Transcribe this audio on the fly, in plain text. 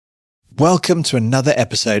Welcome to another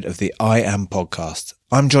episode of the I Am podcast.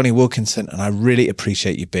 I'm Jonny Wilkinson and I really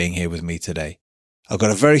appreciate you being here with me today. I've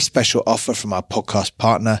got a very special offer from our podcast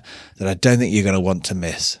partner that I don't think you're going to want to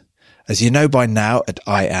miss. As you know by now at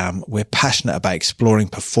I Am, we're passionate about exploring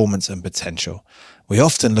performance and potential. We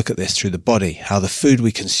often look at this through the body, how the food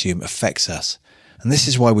we consume affects us. And this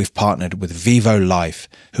is why we've partnered with Vivo Life,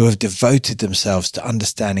 who have devoted themselves to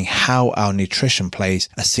understanding how our nutrition plays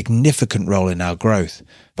a significant role in our growth,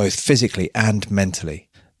 both physically and mentally.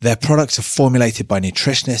 Their products are formulated by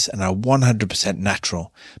nutritionists and are 100%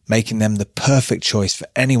 natural, making them the perfect choice for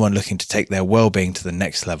anyone looking to take their well-being to the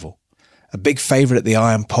next level. A big favourite at the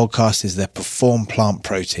I Am podcast is their Perform plant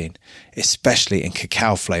protein, especially in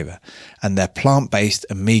cacao flavour, and their plant-based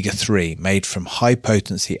omega-3 made from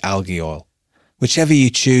high-potency algae oil. Whichever you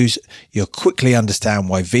choose, you'll quickly understand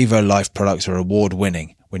why Vivo Life products are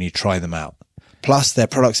award-winning when you try them out. Plus, their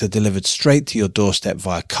products are delivered straight to your doorstep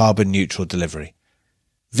via carbon-neutral delivery.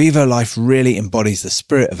 Vivo Life really embodies the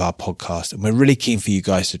spirit of our podcast, and we're really keen for you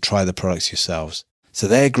guys to try the products yourselves. So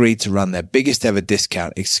they agreed to run their biggest ever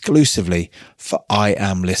discount exclusively for I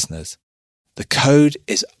Am listeners. The code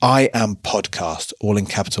is I Am Podcast, all in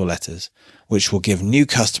capital letters, which will give new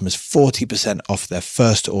customers 40% off their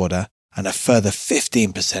first order and a further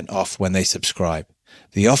 15% off when they subscribe.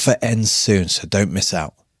 The offer ends soon, so don't miss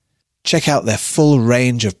out. Check out their full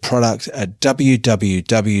range of products at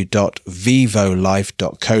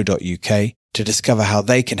www.vivolife.co.uk to discover how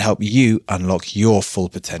they can help you unlock your full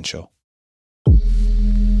potential.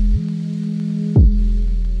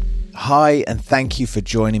 Hi, and thank you for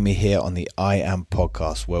joining me here on the I Am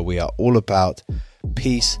podcast, where we are all about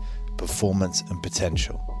peace, performance, and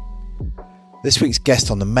potential. This week's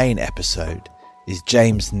guest on the main episode is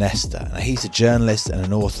James Nestor. Now, he's a journalist and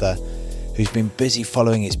an author who's been busy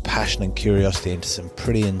following his passion and curiosity into some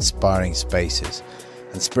pretty inspiring spaces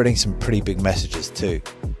and spreading some pretty big messages too.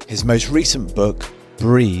 His most recent book,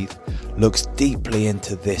 Breathe, looks deeply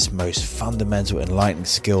into this most fundamental enlightening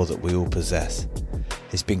skill that we all possess.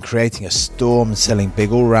 He's been creating a storm selling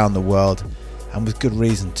big all around the world, and with good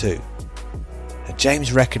reason too. Now,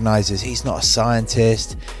 James recognises he's not a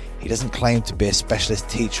scientist. He doesn't claim to be a specialist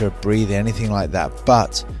teacher of breathing, anything like that.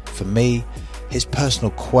 But for me, his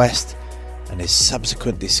personal quest and his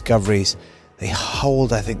subsequent discoveries, they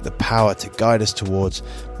hold, I think, the power to guide us towards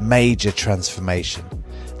major transformation.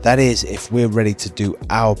 That is, if we're ready to do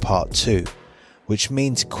our part too, which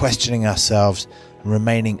means questioning ourselves and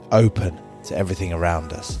remaining open to everything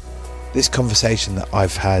around us. This conversation that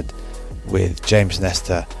I've had with James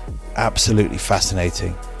Nestor, absolutely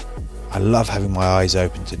fascinating. I love having my eyes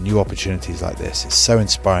open to new opportunities like this. It's so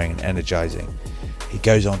inspiring and energizing. He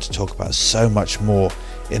goes on to talk about so much more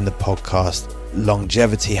in the podcast.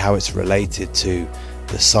 Longevity, how it's related to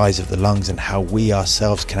the size of the lungs and how we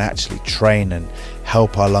ourselves can actually train and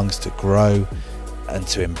help our lungs to grow and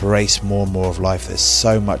to embrace more and more of life. There's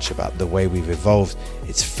so much about the way we've evolved.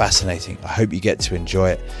 It's fascinating. I hope you get to enjoy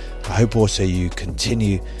it. I hope also you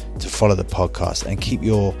continue to follow the podcast and keep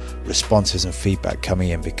your responses and feedback coming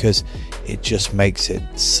in, because it just makes it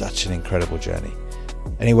such an incredible journey.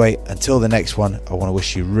 Anyway, until the next one, I want to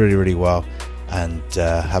wish you really, really well and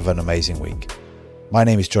have an amazing week. My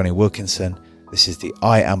name is Jonny Wilkinson. This is the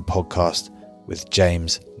I Am podcast with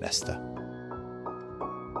James Nestor.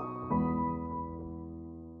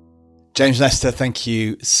 James Nestor, thank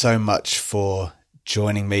you so much for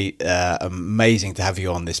joining me. Amazing to have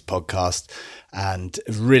you on this podcast, and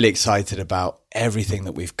really excited about everything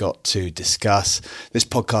that we've got to discuss. This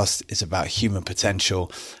podcast is about human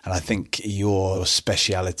potential, and I think your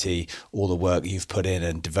speciality, all the work you've put in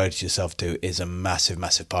and devoted yourself to, is a massive,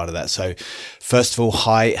 massive part of that. So first of all,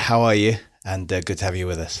 hi, how are you? And good to have you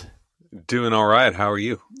with us. Doing all right. How are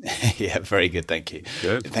you? Yeah, very good. Thank you.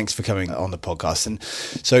 Good. Thanks for coming on the podcast. And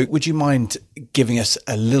so would you mind giving us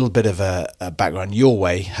a little bit of a background your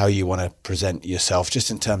way, how you want to present yourself,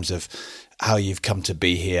 just in terms of how you've come to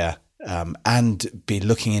be here and be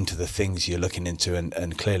looking into the things you're looking into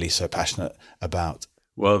and clearly so passionate about?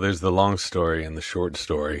 Well, there's the long story and the short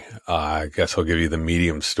story. I guess I'll give you the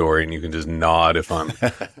medium story, and you can just nod if I'm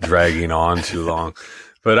dragging on too long.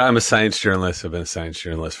 But I'm a science journalist. I've been a science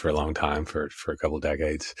journalist for a long time, for a couple of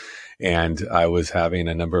decades. And I was having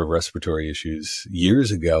a number of respiratory issues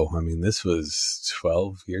years ago. I mean, this was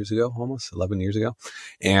 12 years ago, almost 11 years ago.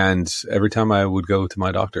 And every time I would go to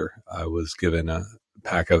my doctor, I was given a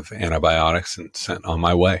pack of antibiotics and sent on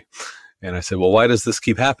my way. And I said, well, why does this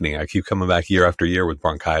keep happening? I keep coming back year after year with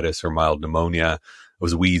bronchitis or mild pneumonia. I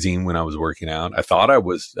was wheezing when I was working out. I thought I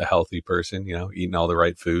was a healthy person, eating all the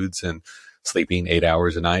right foods. And sleeping 8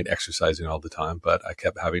 hours a night, exercising all the time, but I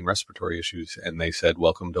kept having respiratory issues. And they said,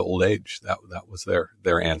 welcome to old age. That was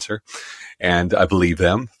their answer. And I believed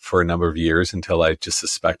them for a number of years until I just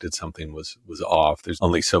suspected something was off. There's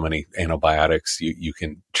only so many antibiotics you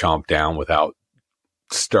can chomp down without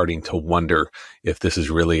starting to wonder if this is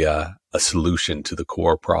really a solution to the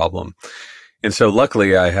core problem. And so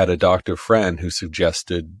luckily I had a doctor friend who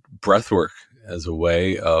suggested breathwork as a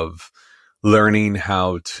way of learning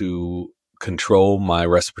how to control my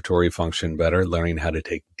respiratory function better, learning how to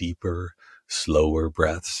take deeper, slower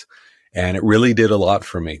breaths. And it really did a lot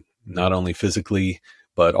for me, not only physically,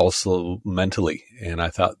 but also mentally. And I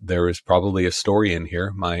thought there was probably a story in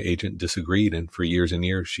here. My agent disagreed. And for years and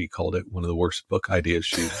years, she called it one of the worst book ideas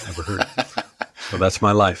she'd ever heard. So that's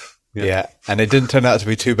my life. Yeah. And it didn't turn out to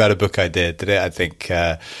be too bad a book idea, did it? I think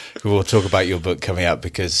we will talk about your book coming up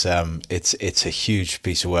because it's a huge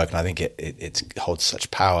piece of work. And I think it holds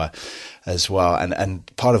such power as well.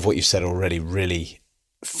 And part of what you said already really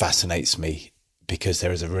fascinates me because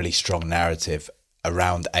there is a really strong narrative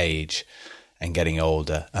around age and getting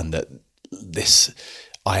older, and that this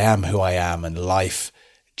I am who I am, and life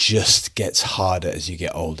just gets harder as you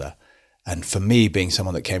get older. And for me, being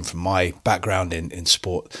someone that came from my background in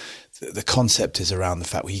sport, the concept is around the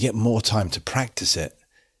fact, well, you get more time to practice it,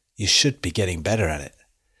 you should be getting better at it.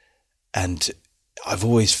 And I've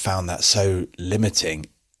always found that so limiting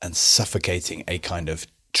and suffocating a kind of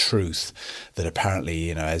truth that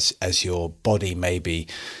apparently, as your body maybe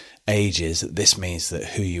ages, this means that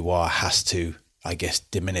who you are has to, I guess,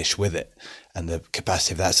 diminish with it and the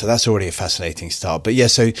capacity of that. So that's already a fascinating start. But yeah,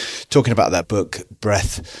 so talking about that book,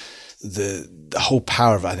 Breath, the whole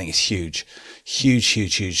power of it, I think, is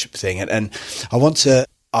huge thing. And I want to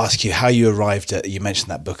ask you how you arrived at, you mentioned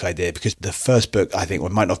that book idea, because the first book, I think,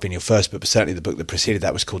 well, it might not have been your first book, but certainly the book that preceded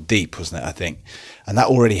that was called Deep, wasn't it, I think? And that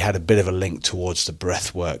already had a bit of a link towards the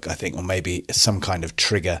breath work, I think, or maybe some kind of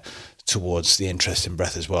trigger towards the interest in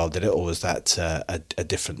breath as well, did it? Or was that a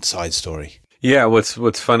different side story? Yeah,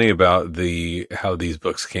 what's funny about how these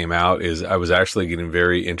books came out is I was actually getting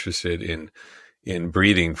very interested in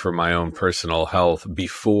breathing for my own personal health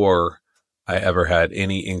before I ever had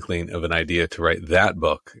any inkling of an idea to write that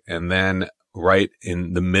book. And then right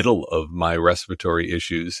in the middle of my respiratory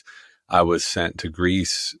issues, I was sent to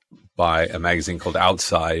Greece by a magazine called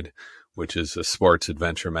Outside, which is a sports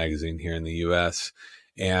adventure magazine here in the US.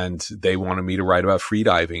 And they wanted me to write about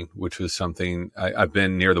freediving, which was something I've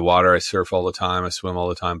been near the water. I surf all the time. I swim all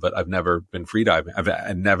the time, but I've never been freediving.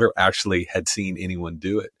 I never actually had seen anyone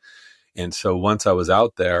do it. And so once I was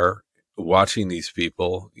out there watching these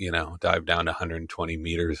people, dive down to 120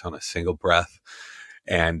 meters on a single breath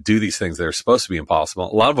and do these things that are supposed to be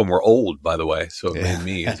impossible. A lot of them were old, by the way. So it made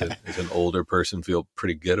me as an older person feel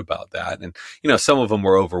pretty good about that. And, some of them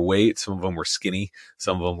were overweight. Some of them were skinny.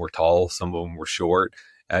 Some of them were tall. Some of them were short.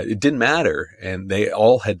 It didn't matter. And they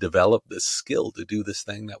all had developed this skill to do this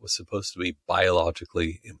thing that was supposed to be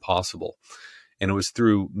biologically impossible. And it was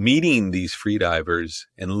through meeting these freedivers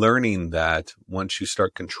and learning that once you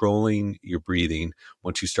start controlling your breathing,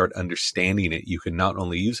 once you start understanding it, you can not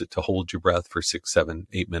only use it to hold your breath for 6, 7,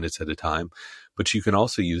 8 minutes at a time, but you can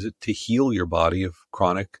also use it to heal your body of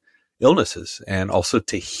chronic illnesses and also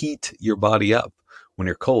to heat your body up when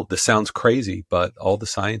you're cold. This sounds crazy, but all the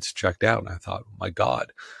science checked out. And I thought, my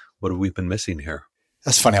God, what have we been missing here?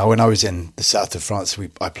 That's funny. When I was in the south of France,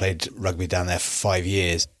 I played rugby down there for 5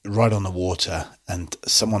 years, right on the water. And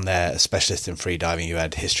someone there, a specialist in freediving who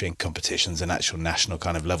had history in competitions and actual national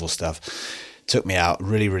kind of level stuff, took me out.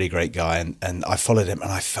 Really, really great guy. And I followed him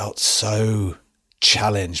and I felt so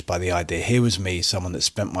challenged by the idea. Here was me, someone that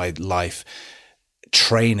spent my life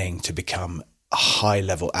training to become a high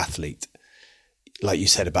level athlete. Like you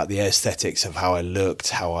said about the aesthetics of how I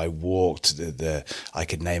looked, how I walked, I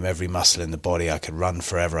could name every muscle in the body. I could run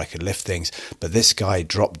forever. I could lift things. But this guy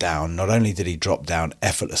dropped down. Not only did he drop down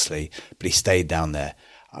effortlessly, but he stayed down there.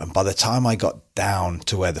 And by the time I got down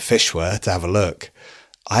to where the fish were to have a look,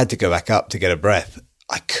 I had to go back up to get a breath.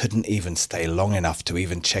 I couldn't even stay long enough to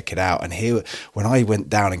even check it out. And here, when I went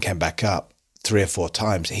down and came back up 3 or 4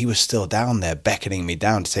 times, he was still down there beckoning me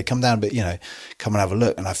down to say, come down, but come and have a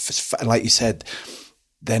look. And like you said,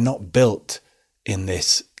 they're not built in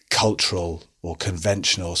this cultural or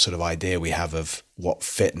conventional sort of idea we have of what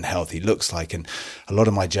fit and healthy looks like. And a lot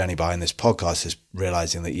of my journey behind this podcast is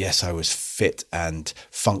realizing that, yes, I was fit and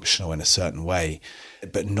functional in a certain way,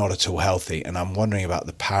 but not at all healthy. And I'm wondering about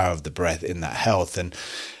the power of the breath in that health. And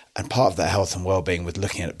part of that health and well-being with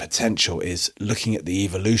looking at potential is looking at the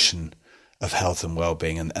evolution of health and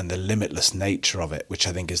well-being, and the limitless nature of it, which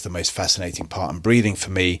I think is the most fascinating part. And breathing for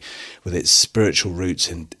me, with its spiritual roots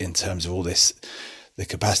in terms of all this, the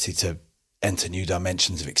capacity to enter new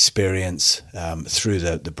dimensions of experience through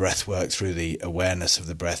the breath work, through the awareness of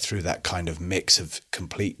the breath, through that kind of mix of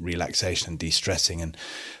complete relaxation and de-stressing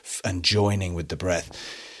and joining with the breath.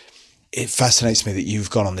 It fascinates me that you've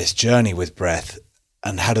gone on this journey with breath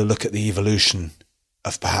and had a look at the evolution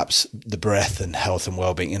of perhaps the breath and health and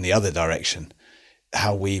well-being in the other direction,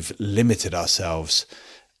 how we've limited ourselves.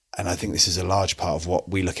 And I think this is a large part of what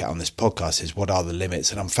we look at on this podcast, is what are the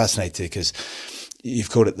limits? And I'm fascinated because you've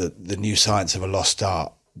called it the new science of a lost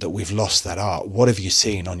art, that we've lost that art. What have you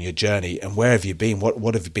seen on your journey, and where have you been?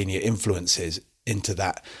 What have been your influences into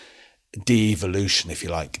that de-evolution, if you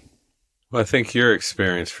like? Well, I think your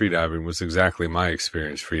experience freediving was exactly my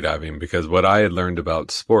experience freediving, because what I had learned about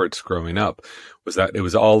sports growing up was that it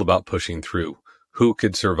was all about pushing through. Who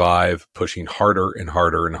could survive pushing harder and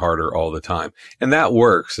harder and harder all the time? And that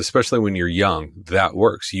works, especially when you're young. That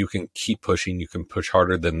works. You can keep pushing. You can push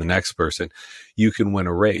harder than the next person. You can win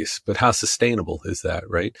a race. But how sustainable is that,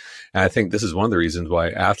 right? And I think this is one of the reasons why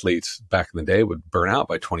athletes back in the day would burn out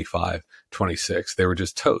by 25, 26. They were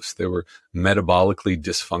just toast. They were metabolically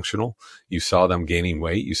dysfunctional. You saw them gaining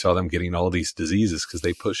weight. You saw them getting all these diseases because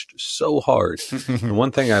they pushed so hard. And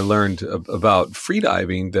one thing I learned about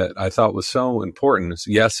freediving that I thought was so important is,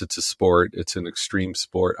 yes, it's a sport. It's an extreme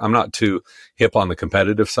sport. I'm not too hip on the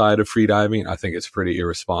competitive side of freediving. I think it's pretty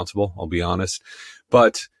irresponsible, I'll be honest.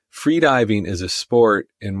 But freediving is a sport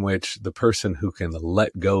in which the person who can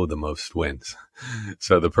let go the most wins.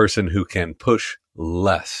 So the person who can push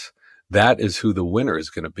less, that is who the winner is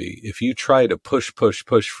going to be. If you try to push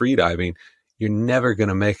freediving, you're never going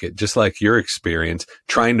to make it. Just like your experience,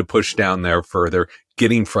 trying to push down there further,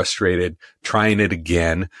 getting frustrated, trying it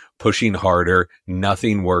again, pushing harder,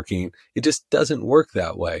 nothing working. It just doesn't work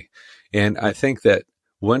that way. And I think that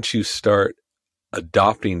once you start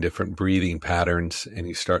adopting different breathing patterns and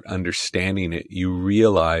you start understanding it, you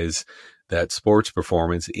realize that sports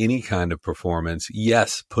performance, any kind of performance,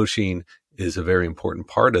 yes, pushing is a very important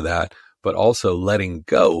part of that, but also letting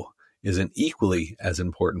go is an equally as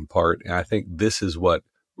important part. And I think this is what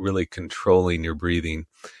really controlling your breathing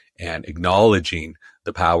and acknowledging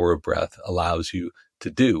the power of breath allows you to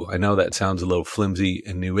do. I know that sounds a little flimsy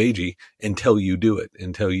and new agey until you do it,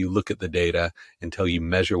 until you look at the data, until you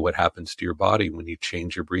measure what happens to your body when you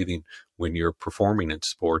change your breathing, when you're performing in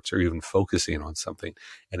sports or even focusing on something.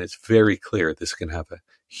 And it's very clear this can have a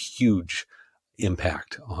huge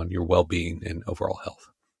impact on your well-being and overall health.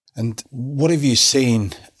 And what have you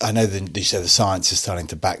seen? I know that you said the science is starting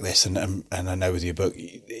to back this, and I know with your book,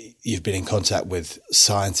 you've been in contact with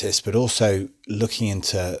scientists, but also looking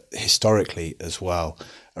into historically as well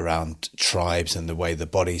around tribes and the way the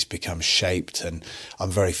bodies become shaped. And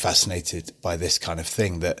I'm very fascinated by this kind of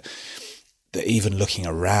thing, that even looking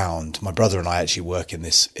around, my brother and I actually work in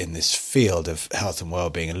this field of health and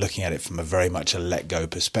well-being, and looking at it from a very much a let go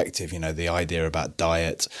perspective. You know, the idea about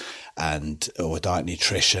diet or diet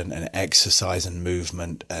nutrition and exercise and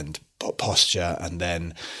movement and posture, and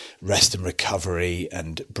then rest and recovery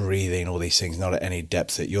and breathing, all these things, not at any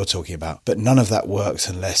depth that you're talking about. But none of that works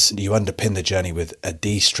unless you underpin the journey with a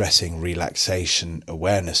de-stressing, relaxation,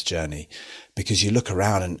 awareness journey, because you look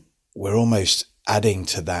around and we're almost adding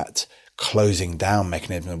to that closing down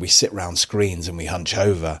mechanism. We sit around screens and we hunch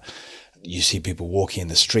over. You see people walking in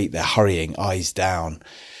the street, they're hurrying, eyes down.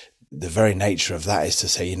 The very nature of that is to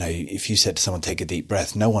say, you know, if you said to someone, take a deep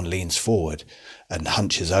breath, no one leans forward and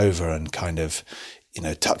hunches over and kind of, you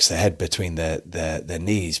know, tucks their head between their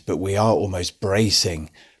knees. But we are almost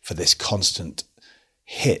bracing for this constant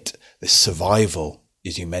hit, this survival,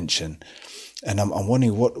 as you mentioned. And I'm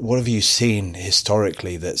wondering, what have you seen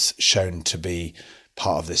historically that's shown to be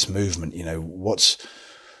part of this movement? You know, what's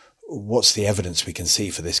the evidence we can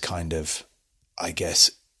see for this kind of, I guess,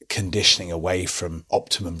 conditioning away from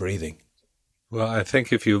optimum breathing? Well, I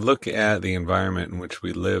think if you look at the environment in which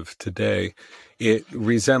we live today, it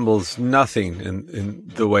resembles nothing in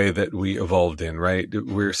the way that we evolved in, right?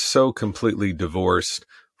 We're so completely divorced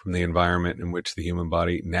from the environment in which the human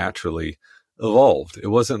body naturally evolved. It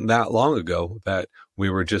wasn't that long ago that we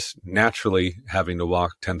were just naturally having to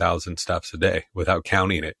walk 10,000 steps a day without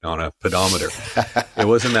counting it on a pedometer. It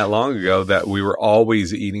wasn't that long ago that we were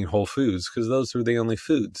always eating whole foods because those were the only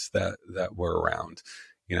foods that were around.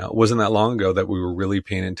 You know, it wasn't that long ago that we were really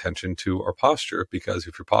paying attention to our posture, because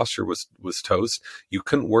if your posture was toast, you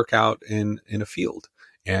couldn't work out in a field.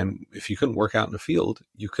 And if you couldn't work out in a field,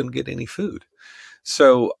 you couldn't get any food.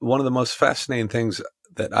 So one of the most fascinating things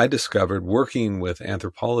that I discovered working with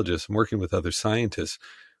anthropologists and working with other scientists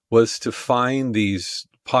was to find these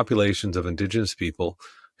populations of indigenous people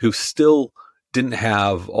who still didn't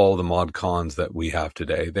have all the mod cons that we have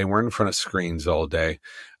today. They weren't in front of screens all day.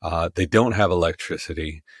 They don't have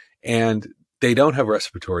electricity, and they don't have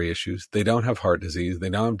respiratory issues. They don't have heart disease. They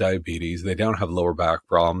don't have diabetes. They don't have lower back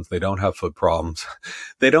problems. They don't have foot problems.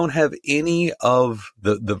 They don't have any of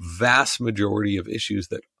the vast majority of issues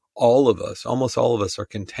that all of us, almost all of us, are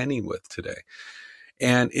contending with today.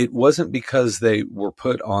 And it wasn't because they were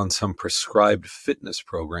put on some prescribed fitness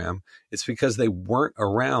program. It's because they weren't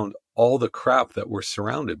around all the crap that we're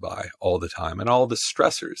surrounded by all the time, and all the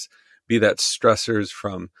stressors, be that stressors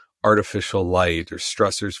from artificial light, or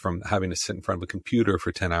stressors from having to sit in front of a computer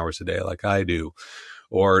for 10 hours a day like I do,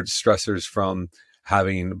 or stressors from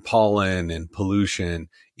having pollen and pollution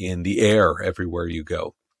in the air everywhere you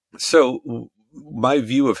go. So my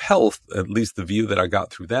view of health, at least the view that I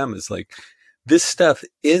got through them, is like, this stuff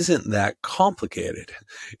isn't that complicated.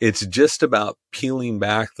 It's just about peeling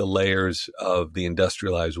back the layers of the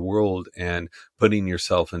industrialized world and putting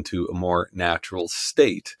yourself into a more natural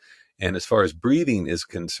state. And as far as breathing is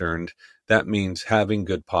concerned, that means having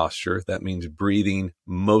good posture. That means breathing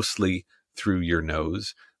mostly through your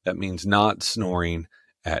nose. That means not snoring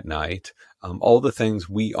at night. All the things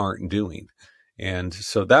we aren't doing. And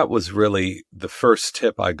so that was really the first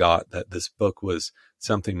tip I got, that this book was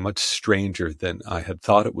something much stranger than I had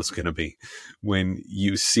thought it was going to be. When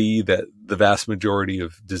you see that the vast majority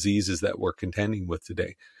of diseases that we're contending with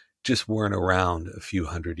today just weren't around a few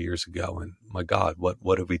hundred years ago. And my God,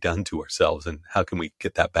 what have we done to ourselves, and how can we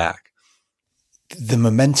get that back? The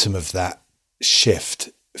momentum of that shift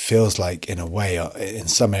feels like, in a way, in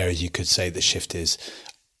some areas you could say the shift is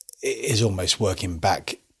almost working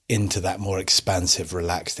back into that more expansive,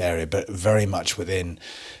 relaxed area, but very much within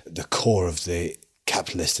the core of the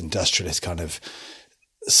capitalist, industrialist kind of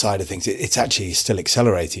side of things. It's actually still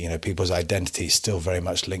accelerating. People's identity is still very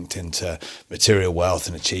much linked into material wealth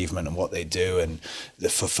and achievement and what they do and the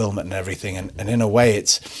fulfillment and everything. And in a way,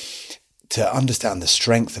 it's to understand the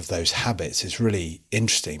strength of those habits is really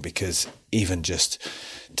interesting, because even just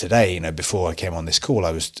today, before I came on this call,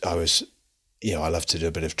 I was I love to do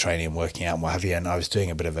a bit of training and working out and what have you. And I was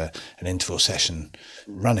doing a bit of an interval session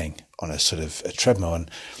running on a sort of a treadmill.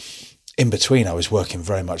 And in between, I was working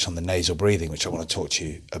very much on the nasal breathing, which I want to talk to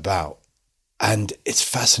you about. And it's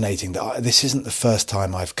fascinating that this isn't the first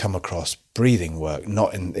time I've come across breathing work,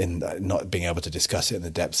 not in not being able to discuss it in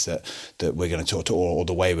the depths that we're going to talk to, or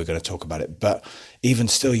the way we're going to talk about it. But even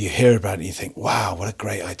still, you hear about it and you think, wow, what a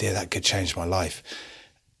great idea. That could change my life.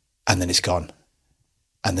 And then it's gone.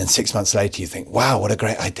 And then 6 months later, you think, wow, what a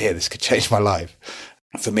great idea. This could change my life.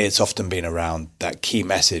 For me, it's often been around that key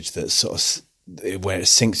message that sort of, where it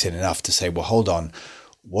sinks in enough to say, well, hold on,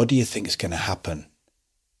 what do you think is going to happen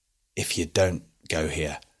if you don't go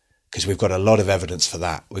here? Because we've got a lot of evidence for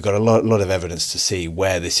that. We've got a lot of evidence to see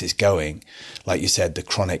where this is going. Like you said, the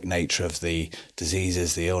chronic nature of the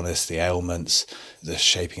diseases, the illness, the ailments, the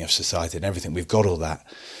shaping of society and everything. We've got all that.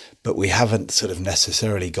 But we haven't sort of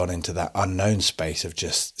necessarily gone into that unknown space of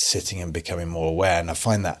just sitting and becoming more aware. And I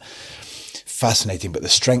find that fascinating. But the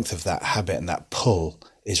strength of that habit and that pull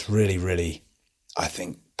is really, really, I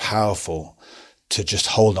think, powerful to just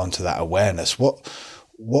hold on to that awareness.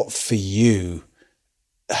 What for you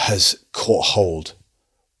has caught hold?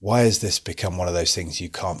 Why has this become one of those things you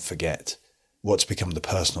can't forget? What's become the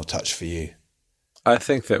personal touch for you? I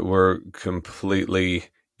think that we're completely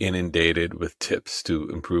inundated with tips to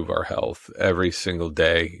improve our health every single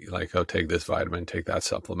day. Like, oh, take this vitamin, take that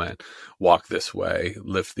supplement, walk this way,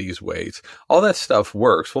 lift these weights. All that stuff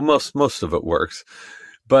works. Well, most of it works.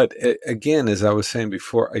 But again, as I was saying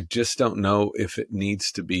before, I just don't know if it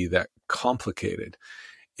needs to be that complicated.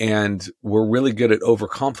 And we're really good at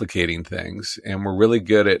overcomplicating things, and we're really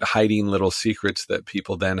good at hiding little secrets that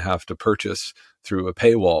people then have to purchase through a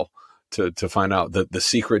paywall to find out the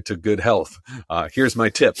secret to good health. Here's my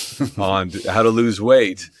tip on how to lose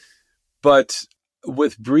weight. But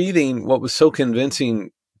with breathing, what was so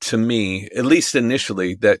convincing to me, at least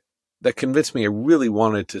initially, that convinced me I really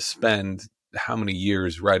wanted to spend how many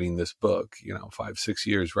years writing this book, 5-6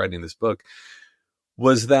 years writing this book,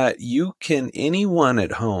 was that anyone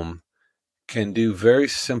at home can do very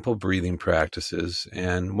simple breathing practices.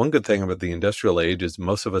 And one good thing about the industrial age is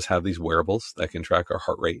most of us have these wearables that can track our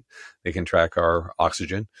heart rate. They can track our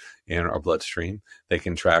oxygen in our bloodstream. They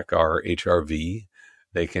can track our HRV.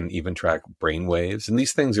 They can even track brain waves. And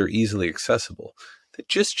these things are easily accessible. That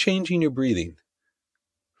just changing your breathing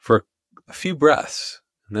for a few breaths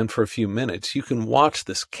and then for a few minutes, you can watch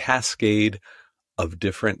this cascade of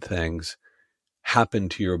different things happen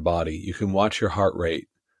to your body. You can watch your heart rate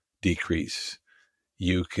decrease.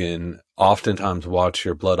 You can oftentimes watch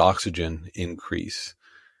your blood oxygen increase.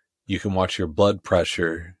 You can watch your blood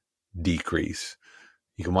pressure decrease.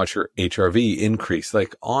 You can watch your HRV increase,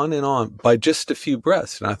 like on and on by just a few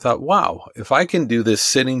breaths. And I thought, wow, if I can do this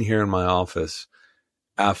sitting here in my office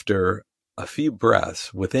after a few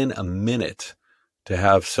breaths within a minute to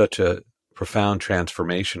have such a profound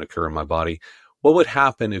transformation occur in my body, what would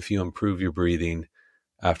happen if you improve your breathing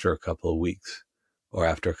after a couple of weeks or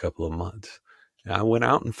after a couple of months? And I went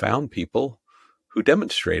out and found people who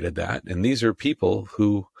demonstrated that. And these are people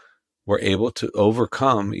who were able to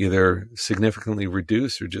overcome, either significantly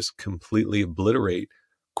reduce or just completely obliterate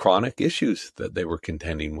chronic issues that they were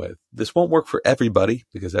contending with. This won't work for everybody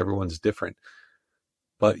because everyone's different,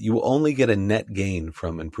 but you will only get a net gain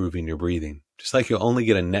from improving your breathing, just like you'll only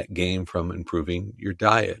get a net gain from improving your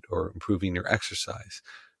diet or improving your exercise.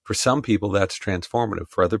 For some people, that's transformative.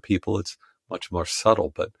 For other people, it's much more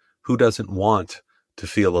subtle, but who doesn't want to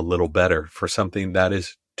feel a little better for something that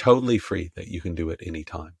is totally free that you can do at any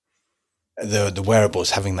time? The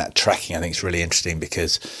wearables, having that tracking, I think is really interesting,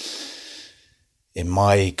 because in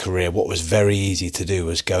my career, what was very easy to do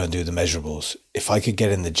was go and do the measurables. If I could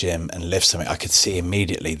get in the gym and lift something, I could see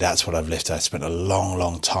immediately that's what I've lifted. I spent a long,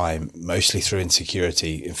 long time, mostly through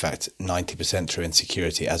insecurity. In fact, 90% through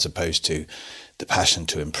insecurity, as opposed to the passion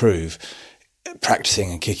to improve,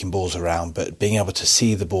 practicing and kicking balls around. But being able to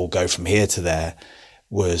see the ball go from here to there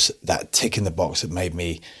was that tick in the box that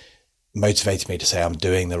motivated me to say, I'm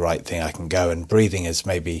doing the right thing. I can go. And breathing is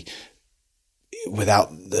maybe,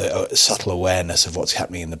 without the subtle awareness of what's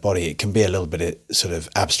happening in the body, it can be a little bit sort of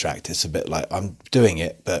abstract. It's a bit like I'm doing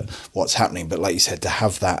it, but what's happening? But like you said, to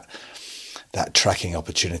have that tracking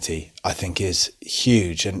opportunity, I think is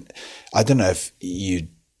huge. And I don't know if you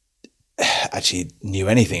actually knew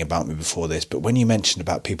anything about me before this, but when you mentioned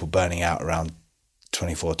about people burning out around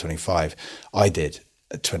 24, 25, I did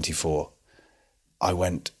at 24. I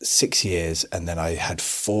went 6 years, and then I had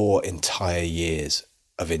 4 entire years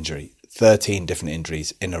of injury, 13 different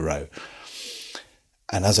injuries in a row.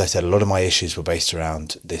 And as I said, a lot of my issues were based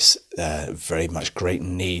around this very much great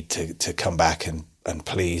need to come back and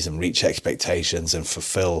please and reach expectations and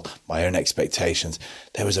fulfill my own expectations.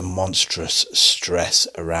 There was a monstrous stress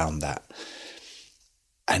around that.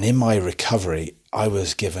 And in my recovery, I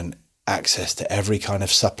was given access to every kind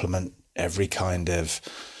of supplement, every kind of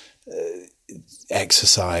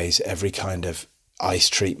exercise, every kind of ice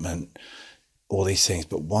treatment, all these things.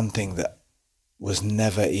 But one thing that was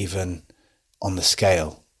never even on the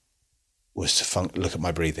scale was to look at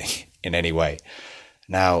my breathing in any way.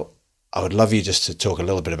 Now, I would love you just to talk a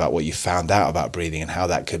little bit about what you found out about breathing and how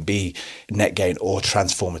that could be net gain or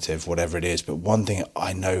transformative, whatever it is. But one thing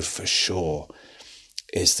I know for sure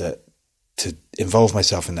is that to involve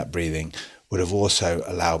myself in that breathing would have also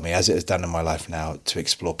allowed me, as it has done in my life now, to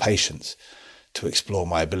explore patience, to explore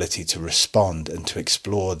my ability to respond, and to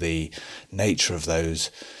explore the nature of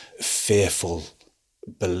those fearful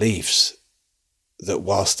beliefs that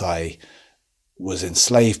whilst I was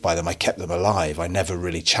enslaved by them, I kept them alive. I never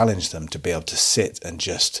really challenged them, to be able to sit and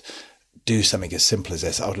just do something as simple as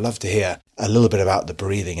this. I would love to hear a little bit about the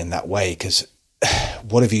breathing in that way, because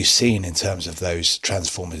what have you seen in terms of those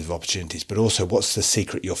transformative opportunities, but also what's the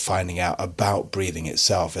secret you're finding out about breathing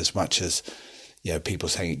itself, as much as, you know, people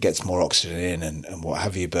saying it gets more oxygen in and what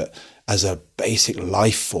have you, but as a basic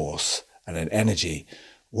life force and an energy,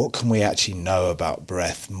 what can we actually know about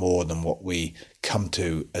breath more than what we come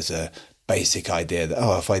to as a basic idea that,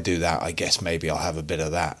 oh, if I do that, I guess maybe I'll have a bit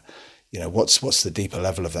of that. You know, what's the deeper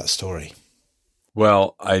level of that story?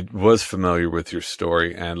 Well, I was familiar with your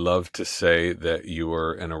story and love to say that you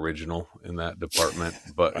were an original in that department,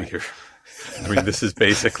 but right. This is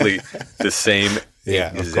basically the same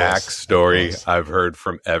exact story I've heard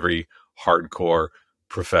from every hardcore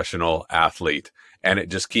professional athlete, and it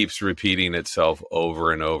just keeps repeating itself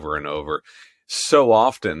over and over and over. So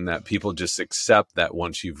often that people just accept that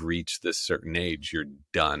once you've reached this certain age, you're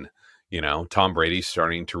done. You know, Tom Brady's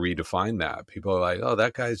starting to redefine that. People are like, oh,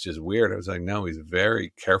 that guy's just weird. I was like, no, he's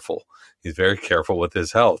very careful. He's very careful with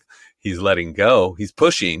his health. He's letting go. He's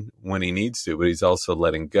pushing when he needs to, but he's also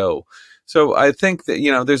letting go. So I think that,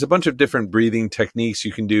 you know, there's a bunch of different breathing techniques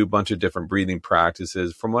you can do, a bunch of different breathing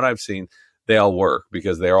practices. From what I've seen, they all work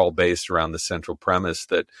because they're all based around the central premise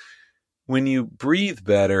that when you breathe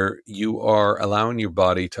better, you are allowing your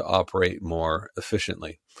body to operate more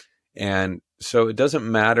efficiently. And so it doesn't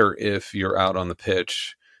matter if you're out on the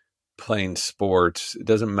pitch playing sports. It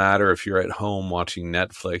doesn't matter if you're at home watching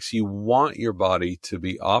Netflix. You want your body to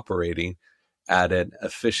be operating at an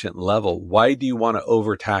efficient level. Why do you want to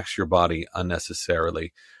overtax your body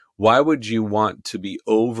unnecessarily? Why would you want to be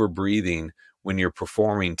over breathing when you're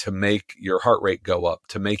performing to make your heart rate go up,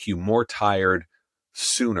 to make you more tired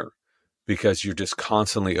sooner because you're just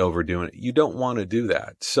constantly overdoing it. You don't want to do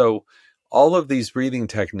that. So all of these breathing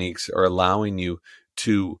techniques are allowing you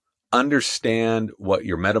to understand what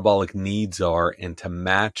your metabolic needs are and to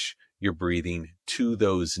match your breathing to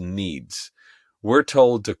those needs. We're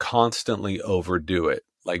told to constantly overdo it.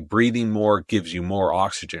 Like breathing more gives you more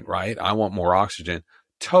oxygen, right? I want more oxygen.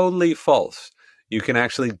 Totally false. You can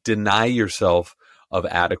actually deny yourself of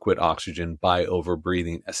adequate oxygen by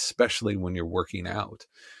overbreathing, especially when you're working out.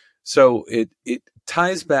 So it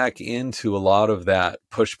ties back into a lot of that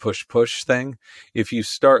push, push, push thing. If you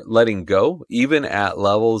start letting go, even at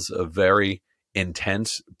levels of very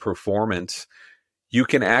intense performance, you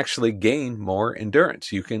can actually gain more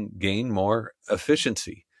endurance. You can gain more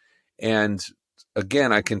efficiency. And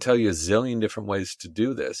again, I can tell you a zillion different ways to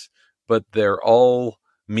do this, but they're all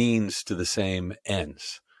means to the same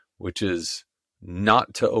ends, which is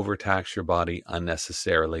not to overtax your body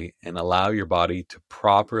unnecessarily and allow your body to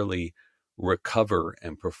properly recover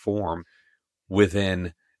and perform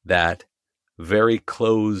within that very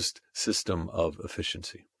closed system of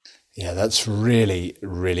efficiency. Yeah, that's really,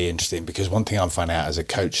 really interesting, because one thing I'm finding out as a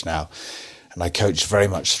coach now, and I coach very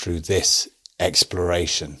much through this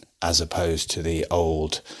exploration as opposed to the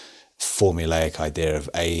old formulaic idea of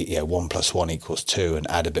 1 + 1 = 2 and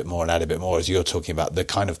add a bit more and add a bit more, as you're talking about, the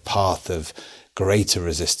kind of path of greater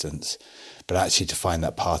resistance, but actually to find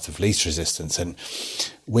that path of least resistance. And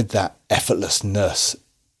with that effortlessness,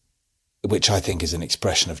 which I think is an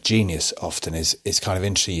expression of genius often, is kind of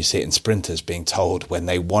interesting. You see it in sprinters being told when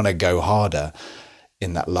they want to go harder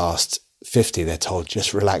in that last 50, they're told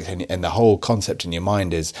just relax. And the whole concept in your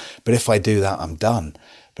mind is, but if I do that, I'm done.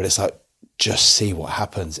 But it's like, just see what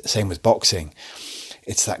happens. Same with boxing.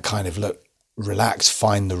 It's that kind of, look, relax,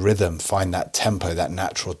 find the rhythm, find that tempo, that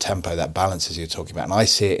natural tempo, that balance as you're talking about. And I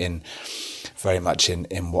see it in very much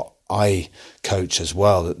in what I coach as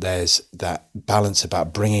well, that there's that balance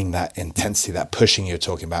about bringing that intensity, that pushing you're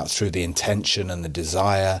talking about, through the intention and the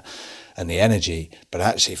desire and the energy, but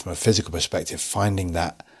actually from a physical perspective, finding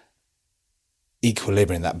that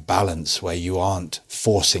equilibrium, that balance where you aren't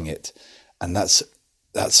forcing it. And that's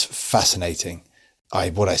fascinating.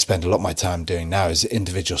 What I spend a lot of my time doing now is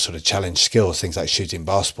individual sort of challenge skills, things like shooting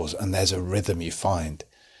basketballs, and there's a rhythm you find,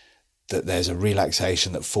 that there's a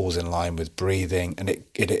relaxation that falls in line with breathing, and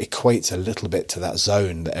it equates a little bit to that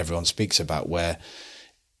zone that everyone speaks about, where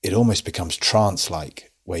it almost becomes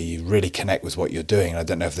trance-like, where you really connect with what you're doing. And I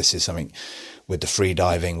don't know if this is something with the free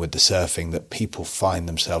diving, with the surfing, that people find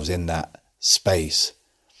themselves in that space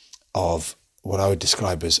of what I would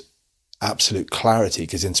describe as absolute clarity,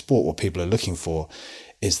 because in sport what people are looking for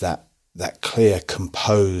is that clear,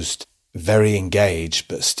 composed, very engaged,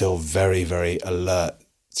 but still very, very alert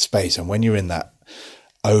space. And when you're in that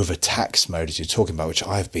overtaxed mode, as you're talking about, which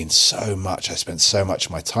I've been so much, I spent so much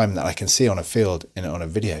of my time in that, I can see on a field, on a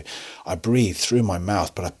video, I breathe through my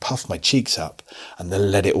mouth, but I puff my cheeks up and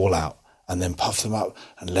then let it all out, and then puff them up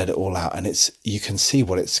and let it all out. And you can see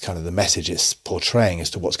what it's kind of the message it's portraying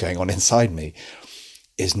as to what's going on inside me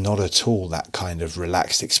is not at all that kind of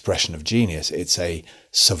relaxed expression of genius. It's a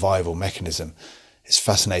survival mechanism. It's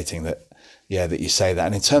fascinating that you say that.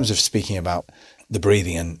 And in terms of speaking about the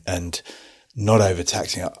breathing and not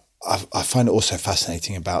overtaxing, I find it also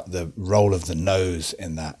fascinating about the role of the nose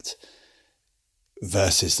in that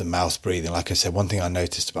versus the mouth breathing. Like I said, one thing I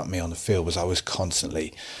noticed about me on the field was I was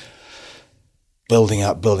constantly building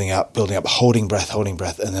up, holding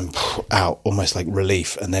breath, and then out, almost like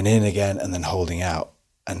relief, and then in again, and then holding out.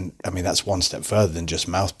 And I mean, that's one step further than just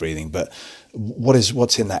mouth breathing. But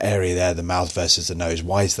what's in that area there, the mouth versus the nose?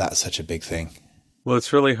 Why is that such a big thing? Well,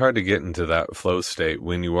 it's really hard to get into that flow state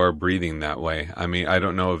when you are breathing that way. I mean, I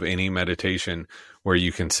don't know of any meditation where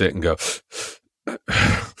you can sit and go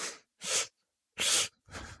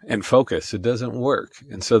and focus. It doesn't work.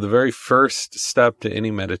 And so the very first step to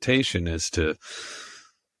any meditation is to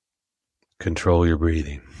control your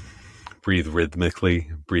breathing. Breathe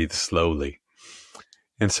rhythmically, breathe slowly.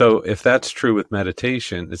 And so if that's true with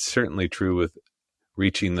meditation, it's certainly true with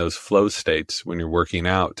reaching those flow states when you're working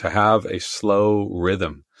out, to have a slow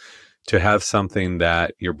rhythm, to have something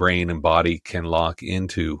that your brain and body can lock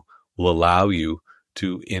into, will allow you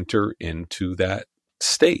to enter into that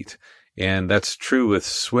state. And that's true with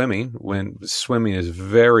swimming, when swimming is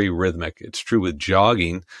very rhythmic. It's true with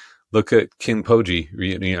jogging. Look at Kinpoji,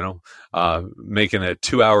 making a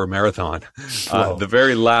 2-hour marathon. The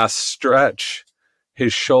very last stretch,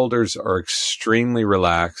 his shoulders are extremely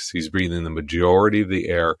relaxed. He's breathing the majority of the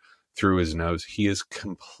air through his nose. He is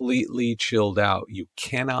completely chilled out. You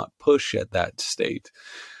cannot push at that state.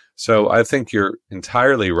 So I think you're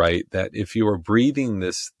entirely right that if you are breathing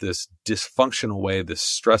this dysfunctional way, this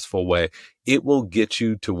stressful way, it will get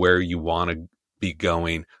you to where you want to be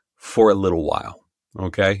going for a little while.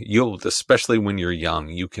 Okay. Especially when you're young,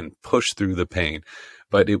 you can push through the pain,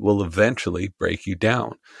 but it will eventually break you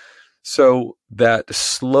down. So that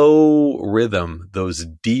slow rhythm, those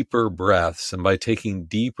deeper breaths, and by taking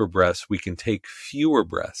deeper breaths, we can take fewer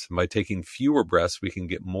breaths. And by taking fewer breaths, we can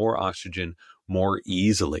get more oxygen more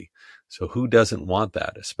easily. So who doesn't want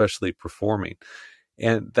that, especially performing?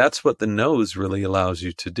 And that's what the nose really allows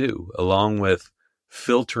you to do, along with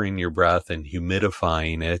filtering your breath and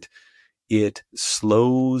humidifying it. It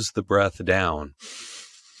slows the breath down.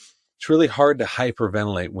 It's really hard to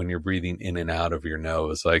hyperventilate when you're breathing in and out of your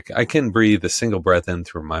nose. Like I can breathe a single breath in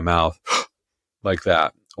through my mouth like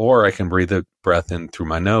that, or I can breathe a breath in through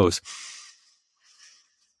my nose.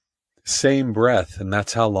 Same breath, and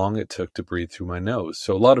that's how long it took to breathe through my nose.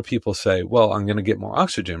 So a lot of people say, well, I'm going to get more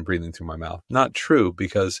oxygen breathing through my mouth. Not true,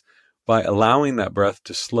 because by allowing that breath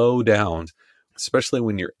to slow down, especially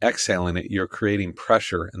when you're exhaling it, you're creating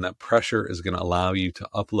pressure, and that pressure is going to allow you to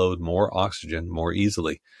upload more oxygen more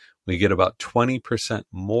easily. We get about 20%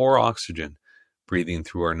 more oxygen breathing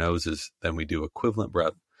through our noses than we do equivalent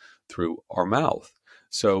breath through our mouth.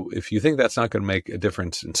 So if you think that's not going to make a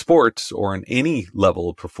difference in sports or in any level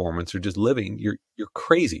of performance or just living, you're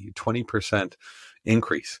crazy. 20%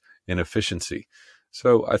 increase in efficiency.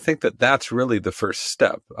 So I think that that's really the first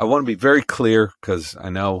step. I want to be very clear because I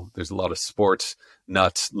know there's a lot of sports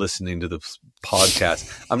nuts listening to this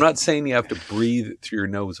podcast. I'm not saying you have to breathe through your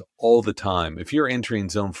nose all the time. If you're entering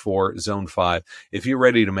zone 4, zone 5, if you're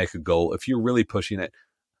ready to make a goal, if you're really pushing it,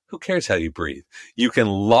 who cares how you breathe? You can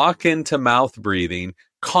lock into mouth breathing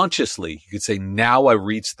consciously. You could say, now I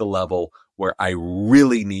reached the level where I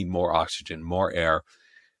really need more oxygen, more air.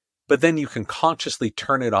 But then you can consciously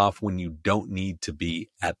turn it off when you don't need to be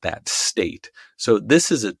at that state. So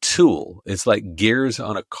this is a tool. It's like gears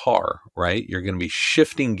on a car, right? You're going to be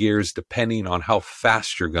shifting gears depending on how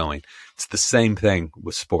fast you're going. It's the same thing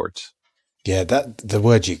with sports. Yeah, that the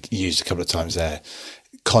word you used a couple of times there,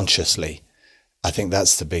 consciously, I think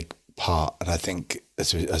that's the big part. And I think,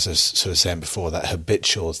 as I was sort of saying before, that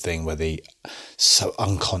habitual thing where the so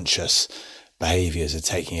unconscious behaviors are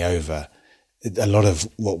taking over. A lot of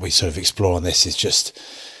what we sort of explore on this is just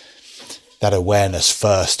that awareness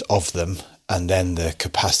first of them, and then the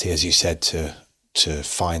capacity, as you said, to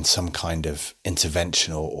find some kind of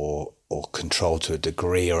intervention or control to a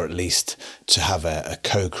degree, or at least to have a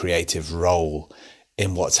co-creative role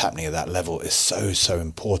in what's happening at that level is so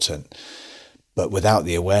important. But without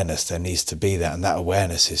the awareness, there needs to be that, and that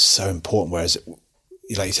awareness is so important. Whereas,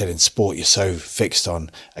 like you said, in sport, you're so fixed on,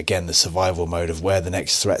 again, the survival mode of where the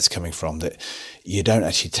next threat's coming from that you don't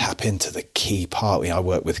actually tap into the key part. I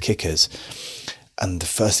work with kickers, and the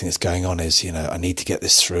first thing that's going on is, I need to get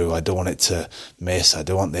this through. I don't want it to miss. I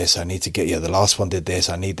don't want this. I need to get, the last one did this.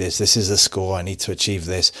 I need this. This is the score. I need to achieve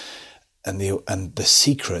this. And the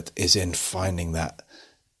secret is in finding that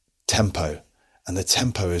tempo. And the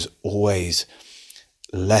tempo is always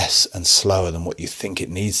less and slower than what you think it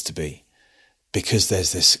needs to be, because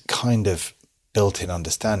there's this kind of built-in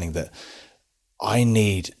understanding that I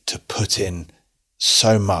need to put in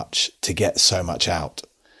so much to get so much out.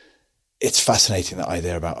 It's fascinating, that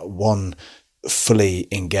idea about one fully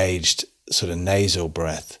engaged sort of nasal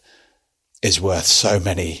breath is worth so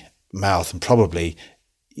many mouth, and probably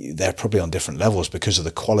they're probably on different levels because of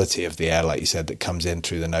the quality of the air, like you said, that comes in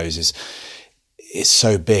through the nose is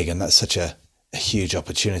so big, and that's such a huge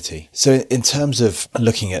opportunity. So in terms of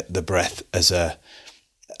looking at the breath as a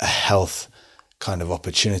health kind of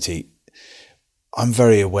opportunity, I'm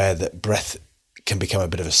very aware that breath can become a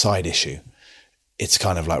bit of a side issue. It's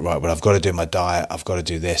kind of like, right, well, I've got to do my diet, I've got to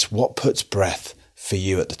do this. What puts breath for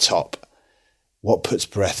you at the top? What puts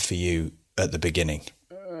breath for you at the beginning?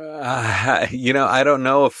 I don't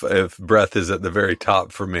know if breath is at the very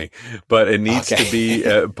top for me, but it needs to be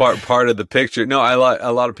part of the picture. No,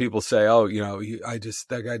 a lot of people say, oh,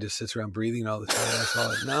 that guy just sits around breathing all the time. That's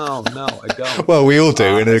all. No, I don't. Well, we all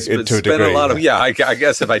do to a degree. I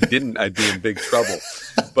guess if I didn't, I'd be in big trouble.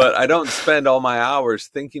 But I don't spend all my hours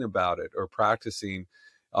thinking about it or practicing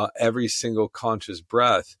every single conscious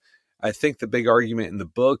breath. I think the big argument in the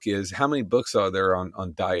book is, how many books are there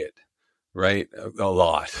on diet? Right? A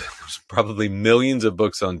lot. There's probably millions of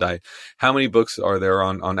books on diet. How many books are there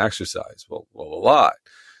on exercise? Well, a lot.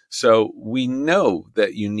 So we know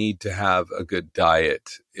that you need to have a good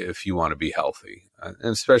diet if you want to be healthy, and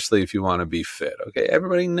especially if you want to be fit. Okay.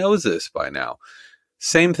 Everybody knows this by now.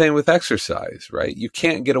 Same thing with exercise, right? You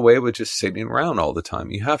can't get away with just sitting around all the time.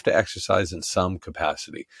 You have to exercise in some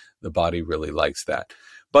capacity. The body really likes that.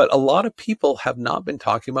 But a lot of people have not been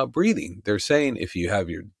talking about breathing. They're saying if you have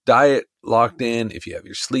your diet locked in, if you have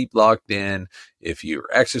your sleep locked in, if you're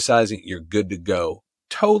exercising, you're good to go.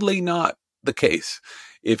 Totally not the case.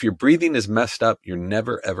 If your breathing is messed up, you're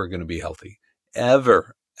never, ever going to be healthy.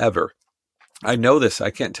 Ever, ever. I know this. I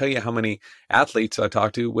can't tell you how many athletes I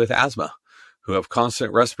talk to with asthma who have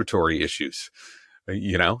constant respiratory issues,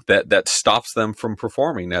 that stops them from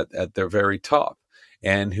performing at their very top,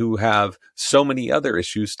 and who have so many other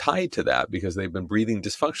issues tied to that because they've been breathing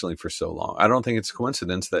dysfunctionally for so long. I don't think it's a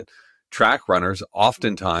coincidence that track runners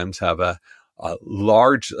oftentimes have a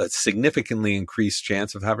significantly increased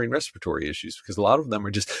chance of having respiratory issues because a lot of them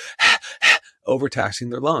are just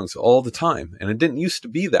overtaxing their lungs all the time. And it didn't used to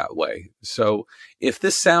be that way. So if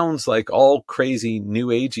this sounds like all crazy new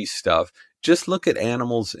agey stuff, just look at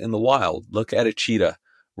animals in the wild. Look at a cheetah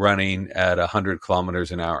running at 100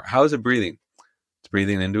 kilometers an hour. How is it breathing? It's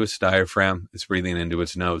breathing into its diaphragm. It's breathing into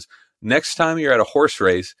its nose. Next time you're at a horse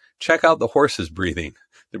race, check out the horse's breathing.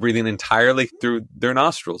 They're breathing entirely through their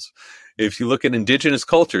nostrils. If you look at indigenous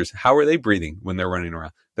cultures, how are they breathing when they're running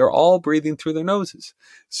around? They're all breathing through their noses.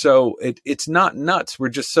 So it's not nuts. We're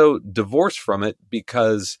just so divorced from it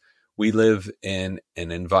because we live in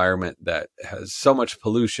an environment that has so much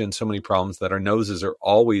pollution, so many problems that our noses are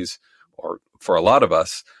always, or for a lot of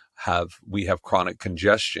us, we have chronic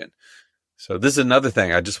congestion. So this is another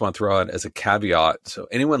thing I just want to throw out as a caveat. So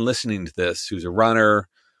anyone listening to this who's a runner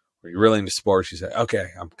or you're really into sports, you say, okay,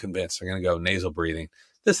 I'm convinced I'm going to go nasal breathing.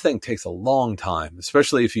 This thing takes a long time,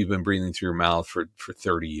 especially if you've been breathing through your mouth for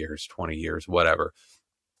 30 years, 20 years, whatever.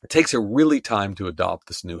 It takes a really time to adopt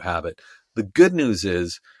this new habit. The good news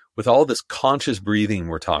is, with all this conscious breathing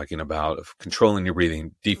we're talking about, of controlling your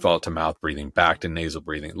breathing, default to mouth breathing, back to nasal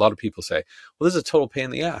breathing, a lot of people say, well, this is a total pain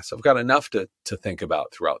in the ass. I've got enough to think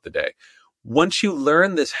about throughout the day. Once you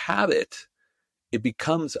learn this habit, it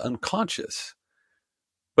becomes unconscious.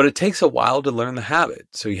 But it takes a while to learn the habit.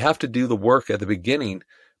 So you have to do the work at the beginning,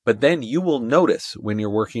 but then you will notice when you're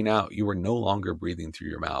working out, you are no longer breathing through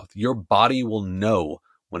your mouth. Your body will know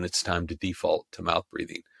when it's time to default to mouth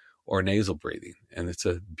breathing or nasal breathing. And it's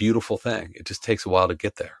a beautiful thing. It just takes a while to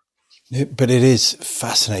get there. But it is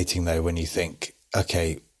fascinating, though, when you think,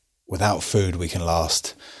 okay, without food, we can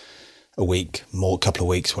last a week, a couple of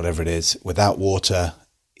weeks, whatever it is. Without water,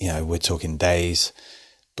 we're talking days,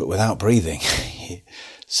 but without breathing.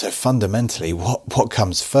 So fundamentally, what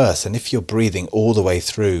comes first? And if you're breathing all the way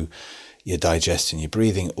through your digestion, you're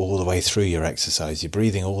breathing all the way through your exercise, you're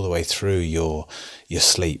breathing all the way through your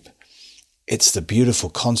sleep, it's the beautiful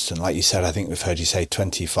constant. Like you said, I think we've heard you say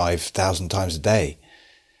 25,000 times a day.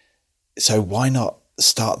 So why not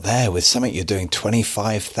start there with something you're doing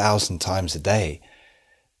 25,000 times a day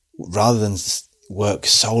rather than work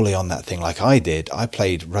solely on that thing like I did. I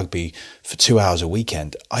played rugby for 2 hours a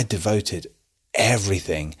weekend. I devoted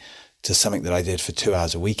everything to something that I did for 2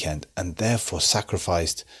 hours a weekend and therefore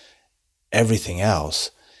sacrificed everything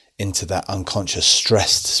else into that unconscious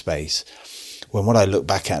stressed space. When what I look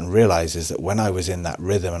back at and realize is that when I was in that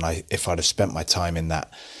rhythm and if I'd have spent my time in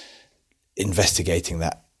that, investigating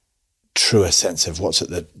that truer sense of what's at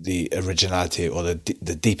the originality or the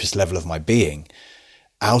deepest level of my being,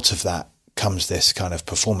 out of that comes this kind of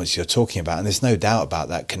performance you're talking about. And there's no doubt about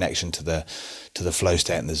that connection to the flow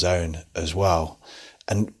state and the zone as well.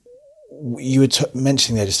 And you were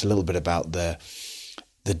mentioning there just a little bit about the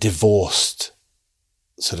divorced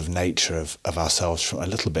sort of nature of ourselves from a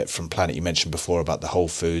little bit from planet. You mentioned before about the whole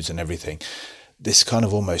foods and everything, this kind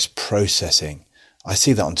of almost processing. I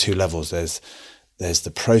see that on two levels. There's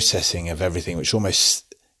the processing of everything, which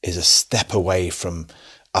almost is a step away from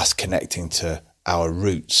us connecting to our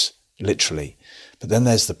roots, literally. But then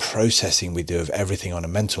there's the processing we do of everything on a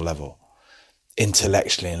mental level,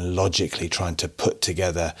 intellectually and logically trying to put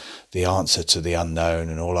together the answer to the unknown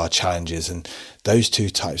and all our challenges. And those two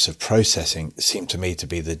types of processing seem to me to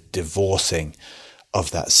be the divorcing of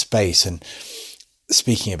that space. And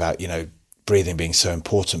speaking about, breathing being so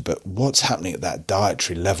important, but what's happening at that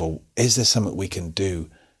dietary level? Is there something we can do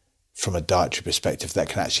from a dietary perspective that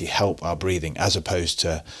can actually help our breathing as opposed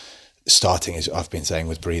to starting, as I've been saying,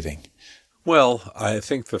 with breathing? Well, I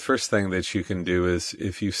think the first thing that you can do is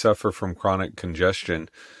if you suffer from chronic congestion,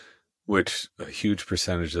 which a huge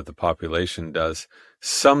percentage of the population does,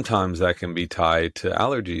 sometimes that can be tied to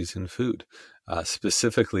allergies in food,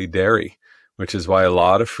 specifically dairy, which is why a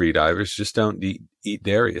lot of free divers just don't eat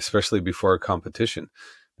dairy, especially before a competition,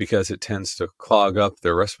 because it tends to clog up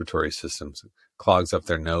their respiratory systems, it clogs up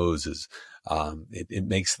their noses, It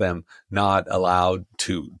makes them not allowed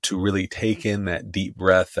to really take in that deep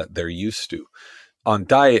breath that they're used to. On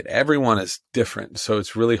diet, everyone is different, so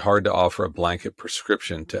it's really hard to offer a blanket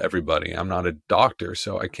prescription to everybody. I'm not a doctor,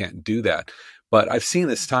 so I can't do that. But I've seen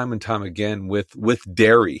this time and time again with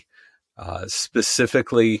dairy,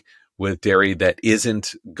 specifically with dairy that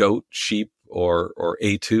isn't goat, sheep, or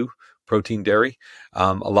A2 protein dairy.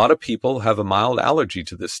 A lot of people have a mild allergy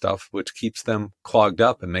to this stuff, which keeps them clogged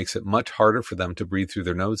up and makes it much harder for them to breathe through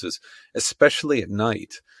their noses, especially at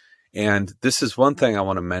night. And this is one thing I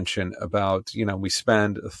want to mention about, we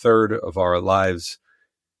spend a third of our lives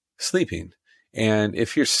sleeping. And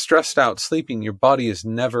if you're stressed out sleeping, your body is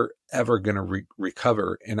never, ever going to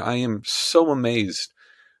recover. And I am so amazed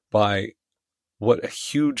by what a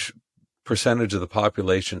huge percentage of the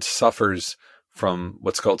population suffers from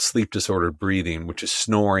what's called sleep disordered breathing, which is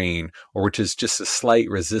snoring, or which is just a slight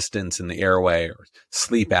resistance in the airway, or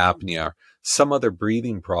sleep apnea, or some other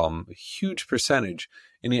breathing problem, a huge percentage.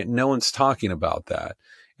 And yet no one's talking about that.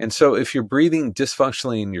 And so if you're breathing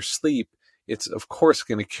dysfunctionally in your sleep, it's of course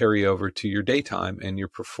going to carry over to your daytime and your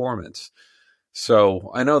performance.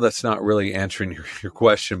 So I know that's not really answering your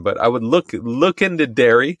question, but I would look into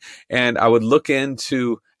dairy, and I would look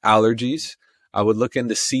into allergies. I would look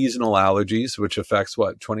into seasonal allergies, which affects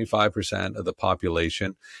 25% of the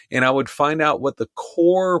population. And I would find out what the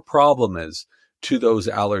core problem is to those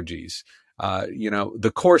allergies.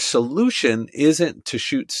 The core solution isn't to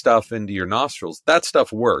shoot stuff into your nostrils. That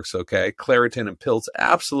stuff works, okay? Claritin and pills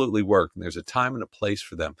absolutely work, and there's a time and a place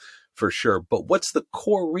for them, for sure. But what's the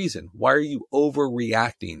core reason? Why are you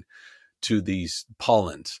overreacting to these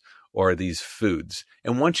pollens or these foods?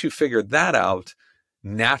 And once you figure that out,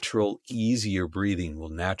 natural, easier breathing will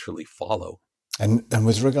naturally follow. And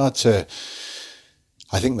with regard to,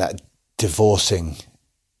 I think that divorcing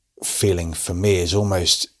feeling for me is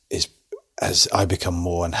as I become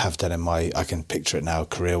more and have done I can picture it now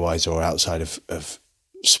career-wise or outside of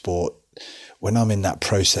sport, when I'm in that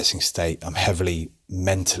processing state, I'm heavily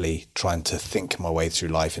mentally trying to think my way through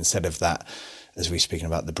life instead of that, as we're speaking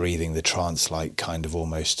about the breathing, the trance-like kind of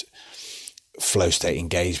almost flow state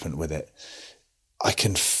engagement with it. I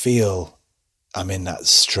can feel I'm in that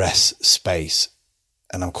stress space.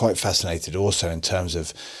 And I'm quite fascinated also in terms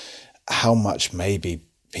of how much maybe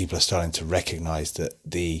people are starting to recognize that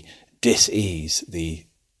the dis-ease, the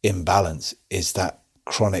imbalance, is that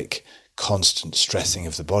chronic, constant stressing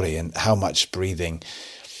of the body, and how much breathing,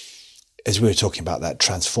 as we were talking about that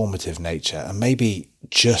transformative nature, and maybe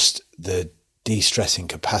just the de-stressing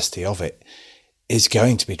capacity of it is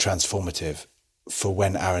going to be transformative for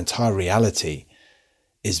when our entire reality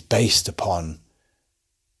is based upon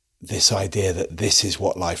this idea that this is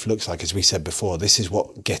what life looks like. As we said before, this is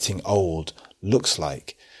what getting old looks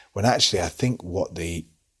like. When actually I think what the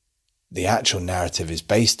actual narrative is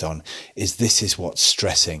based on is this is what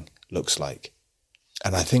stressing looks like.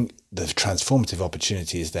 And I think the transformative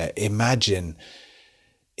opportunity is there. Imagine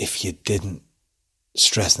if you didn't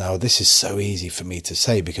stress. Now, this is so easy for me to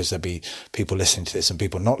say because there'll be people listening to this and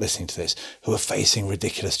people not listening to this who are facing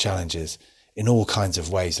ridiculous challenges in all kinds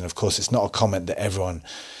of ways. And of course, it's not a comment that everyone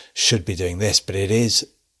should be doing this, but it is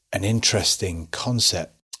an interesting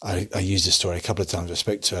concept. I used this story a couple of times. I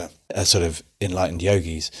spoke to a sort of enlightened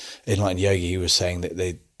yogi who was saying that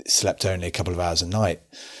they slept only a couple of hours a night.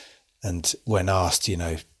 And when asked,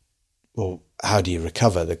 well, how do you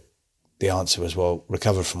recover? The answer was, well,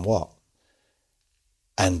 recover from what?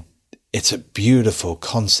 And it's a beautiful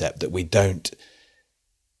concept that we don't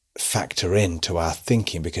factor into our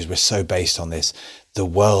thinking because we're so based on this. The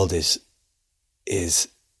world is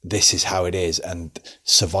this is how it is, and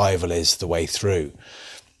survival is the way through.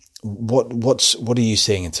 What are you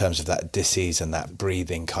seeing in terms of that dis-ease and that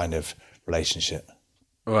breathing kind of relationship?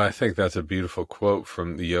 Well, I think that's a beautiful quote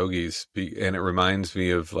from the yogis, and it reminds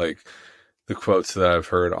me of like the quotes that I've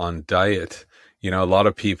heard on diet. A lot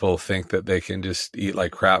of people think that they can just eat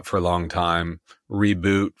like crap for a long time,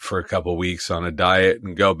 reboot for a couple of weeks on a diet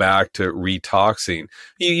and go back to retoxing.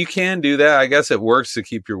 You can do that. I guess it works to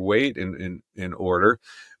keep your weight in order,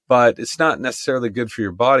 but it's not necessarily good for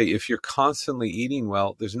your body. If you're constantly eating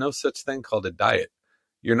well, there's no such thing called a diet.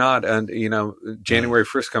 You're not, and January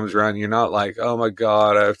 1st comes around, you're not like, oh my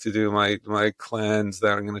God, I have to do my cleanse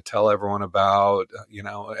that I'm going to tell everyone about,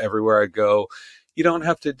 everywhere I go. You don't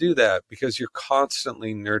have to do that because you're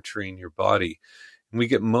constantly nurturing your body. And we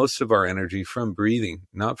get most of our energy from breathing,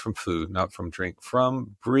 not from food, not from drink,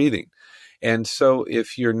 from breathing. And so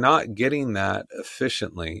if you're not getting that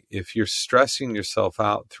efficiently, if you're stressing yourself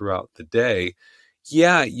out throughout the day,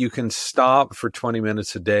 yeah, you can stop for 20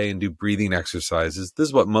 minutes a day and do breathing exercises. This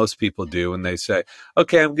is what most people do. And they say,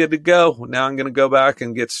 okay, I'm good to go. Now I'm going to go back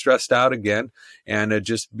and get stressed out again and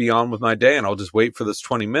just be on with my day. And I'll just wait for those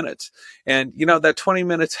 20 minutes. And, that 20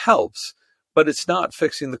 minutes helps, but it's not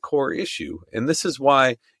fixing the core issue. And this is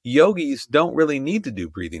why yogis don't really need to do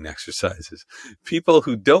breathing exercises. People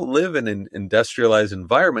who don't live in an industrialized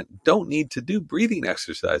environment don't need to do breathing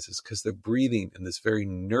exercises because they're breathing in this very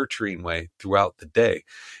nurturing way throughout the day. It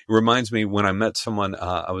reminds me when I met someone,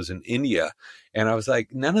 I was in India, and I was like,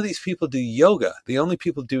 none of these people do yoga. The only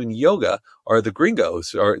people doing yoga are the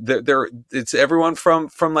gringos, or it's everyone from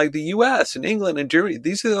like the US and England and Germany.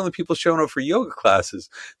 These are the only people showing up for yoga classes.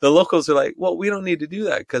 The locals are like, well, we don't need to do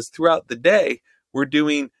that because throughout the day, we're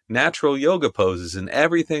doing natural yoga poses in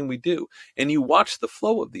everything we do. And you watch the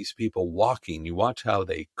flow of these people walking. You watch how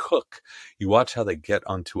they cook. You watch how they get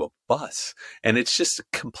onto a bus. And it's just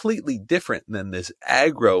completely different than this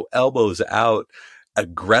aggro, elbows out,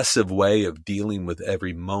 aggressive way of dealing with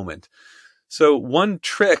every moment. So one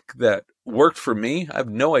trick that worked for me, I have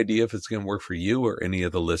no idea if it's going to work for you or any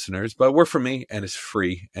of the listeners, but it worked for me, and it's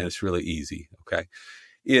free and it's really easy. Okay.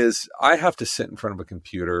 Is I have to sit in front of a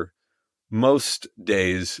computer most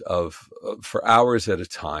days for hours at a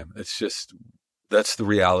time. That's the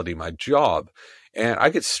reality of my job. And I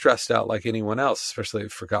get stressed out like anyone else, especially if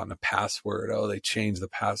I've forgotten a password. Oh, they changed the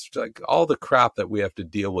password, like all the crap that we have to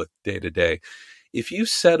deal with day to day. If you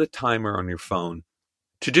set a timer on your phone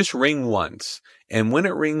to just ring once, and when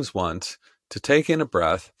it rings once, to take in a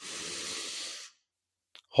breath,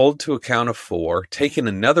 hold to a count of 4, take in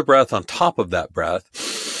another breath on top of that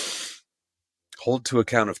breath, hold to a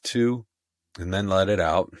count of 2, and then let it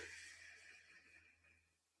out.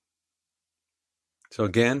 So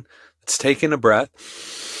again, let's take in a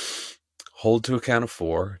breath, hold to a count of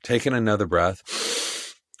 4, take in another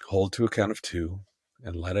breath, hold to a count of 2,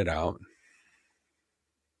 and let it out.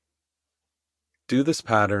 Do this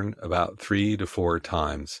pattern about 3 to 4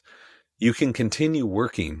 times. You can continue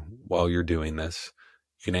working while you're doing this.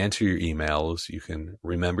 You can answer your emails, you can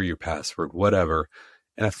remember your password, whatever.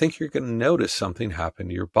 And I think you're going to notice something happen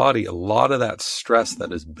to your body. A lot of that stress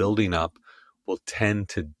that is building up will tend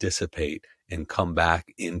to dissipate and come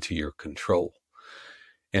back into your control.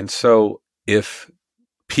 And so if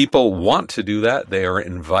people want to do that, they are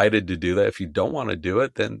invited to do that. If you don't want to do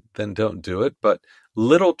it, then don't do it. But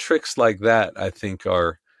little tricks like that, I think,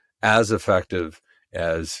 are as effective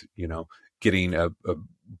as, getting a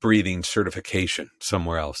breathing certification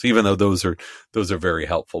somewhere else, even though those are very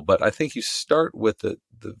helpful. But I think you start with the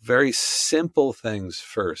very simple things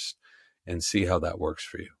first and see how that works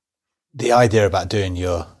for you. The idea about doing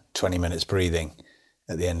your 20 minutes breathing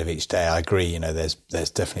at the end of each day, I agree, there's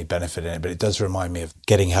definitely benefit in it, but it does remind me of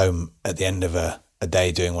getting home at the end of a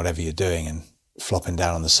day doing whatever you're doing and flopping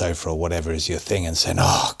down on the sofa or whatever is your thing and saying,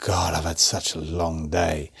 oh God, I've had such a long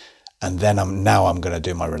day. And then I'm going to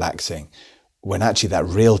do my relaxing. When actually that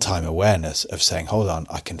real-time awareness of saying, hold on,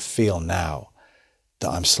 I can feel now that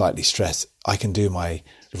I'm slightly stressed. I can do my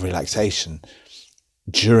relaxation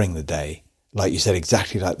during the day. Like you said,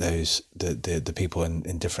 exactly like those, the people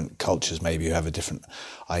in different cultures maybe who have a different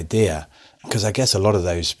idea. Because I guess a lot of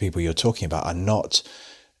those people you're talking about are not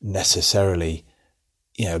necessarily,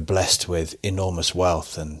 blessed with enormous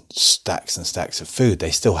wealth and stacks of food.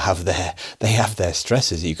 They still have their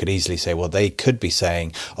stresses. You could easily say, well, they could be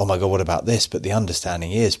saying, oh my God, what about this? But the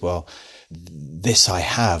understanding is, well, this I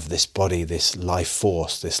have, this body, this life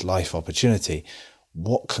force, this life opportunity.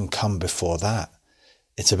 What can come before that?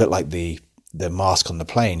 It's a bit like the mask on the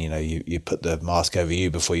plane. You put the mask over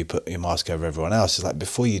you before you put your mask over everyone else. It's like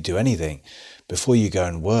before you do anything, before you go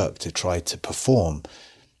and work to try to perform,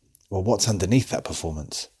 well, what's underneath that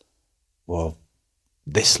performance? Well,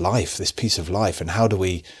 this life, this piece of life. And how do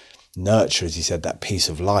we nurture, as you said, that piece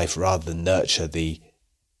of life rather than nurture the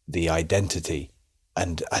identity?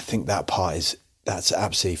 And I think that part that's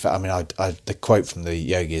absolutely, the quote from the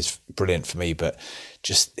yogi is brilliant for me, but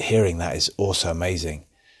just hearing that is also amazing,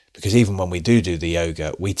 because even when we do the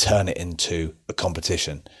yoga, we turn it into a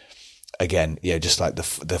competition. Again, just like the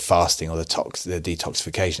fasting or the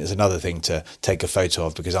detoxification is another thing to take a photo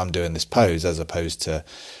of because I'm doing this pose, as opposed to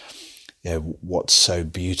what's so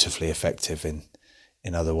beautifully effective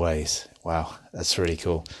in other ways. Wow, that's really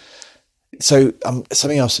cool. So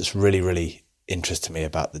something else that's really, really interested me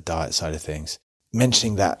about the diet side of things,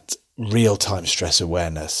 mentioning that real-time stress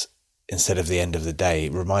awareness instead of the end of the day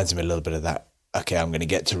reminds me a little bit of that. Okay, I'm going to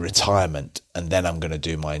get to retirement and then I'm going to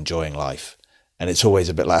do my enjoying life. And it's always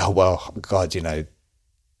a bit like, oh, well, God,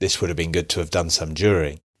 this would have been good to have done some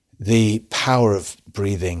during. The power of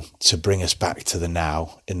breathing to bring us back to the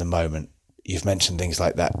now, in the moment, you've mentioned things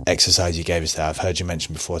like that exercise you gave us there. I've heard you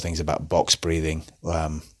mention before things about box breathing,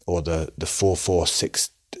 or the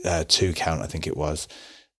 4-4-6-2 count, I think it was.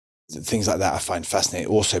 Things like that I find fascinating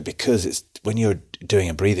also, because it's when you're doing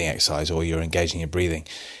a breathing exercise or you're engaging in breathing,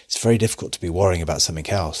 it's very difficult to be worrying about something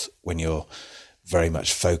else when you're very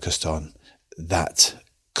much focused on that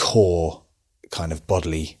core kind of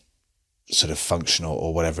bodily sort of function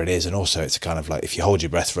or whatever it is. And also it's kind of like, if you hold your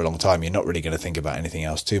breath for a long time, you're not really going to think about anything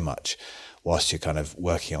else too much whilst you're kind of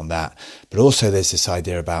working on that. But also there's this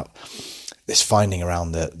idea about this finding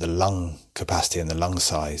around the lung capacity and the lung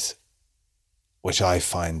size, which I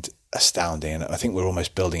find astounding. And I think we're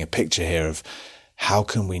almost building a picture here of how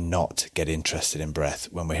can we not get interested in breath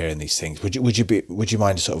when we're hearing these things. Would you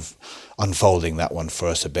mind sort of unfolding that one for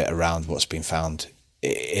us a bit around what's been found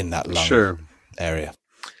in that lung area?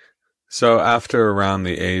 So after around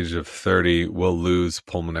the age of 30, we'll lose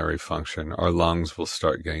pulmonary function. Our lungs will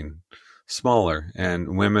start getting smaller,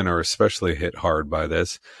 and women are especially hit hard by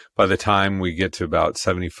this. By the time we get to about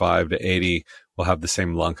 75 to 80, we'll have the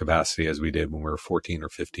same lung capacity as we did when we were 14 or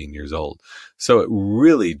 15 years old. So it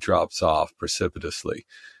really drops off precipitously.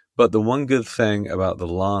 But the one good thing about the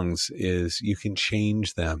lungs is you can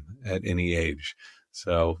change them at any age.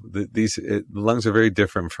 So the lungs are very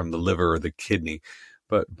different from the liver or the kidney.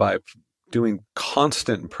 But by doing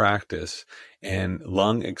constant practice and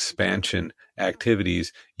lung expansion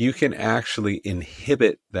activities, you can actually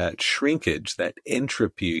inhibit that shrinkage, that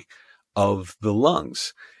entropy of the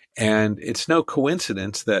lungs. And it's no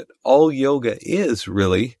coincidence that all yoga is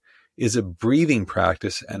a breathing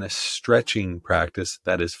practice and a stretching practice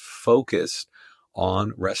that is focused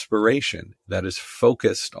on respiration, that is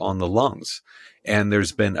focused on the lungs. And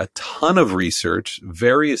there's been a ton of research,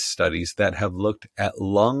 various studies that have looked at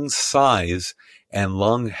lung size and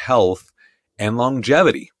lung health and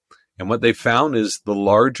longevity. And what they found is the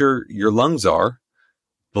larger your lungs are,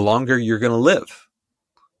 the longer you're going to live.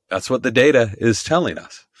 That's what the data is telling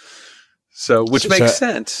us. So, which makes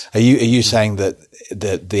sense. Are you saying that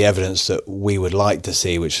the evidence that we would like to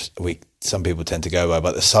see, which some people tend to go by,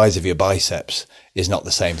 but the size of your biceps is not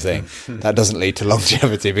the same thing? That doesn't lead to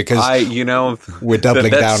longevity, because we're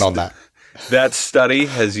doubling down on that. That study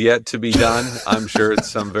has yet to be done. I'm sure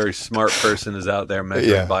some very smart person is out there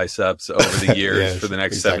measuring biceps over the years for the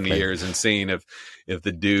next 70 years and seeing if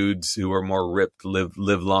the dudes who are more ripped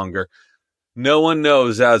live longer. No one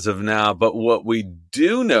knows as of now, but what we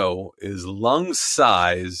do know is lung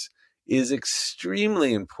size is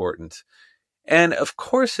extremely important. And of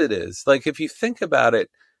course it is. Like, if you think about it,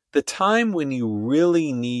 the time when you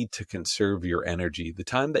really need to conserve your energy, the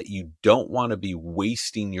time that you don't want to be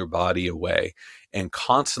wasting your body away and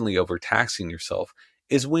constantly overtaxing yourself,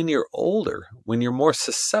 is when you're older, when you're more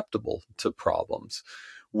susceptible to problems,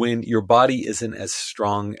 when your body isn't as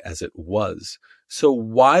strong as it was. So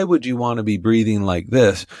why would you want to be breathing like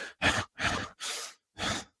this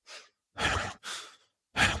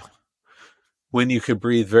when you could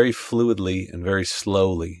breathe very fluidly and very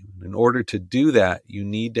slowly? In order to do that, you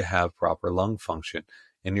need to have proper lung function,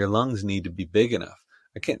 and your lungs need to be big enough.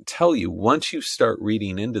 I can't tell you, once you start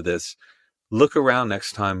reading into this, look around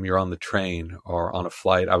next time you're on the train or on a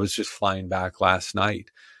flight. I was just flying back last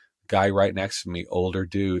night. Guy right next to me, older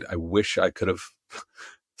dude. I wish I could have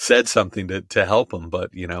said something to help him, but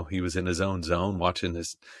he was in his own zone watching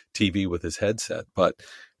his TV with his headset, but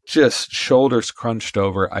just shoulders crunched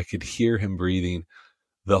over. I could hear him breathing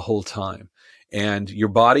the whole time. And your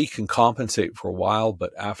body can compensate for a while,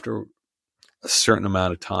 but after a certain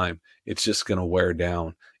amount of time, it's just going to wear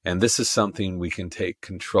down. And this is something we can take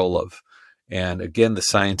control of. And again, the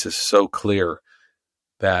science is so clear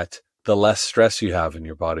that the less stress you have in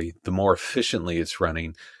your body, the more efficiently it's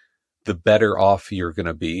running, the better off you're going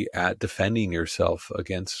to be at defending yourself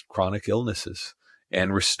against chronic illnesses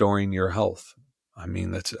and restoring your health. I mean,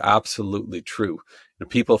 that's absolutely true. If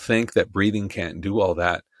people think that breathing can't do all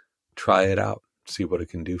that, try it out, see what it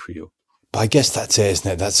can do for you. But I guess that's it,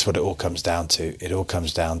 isn't it? That's what it all comes down to. It all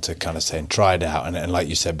comes down to kind of saying, try it out. And like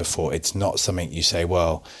you said before, it's not something you say,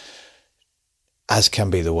 well, as can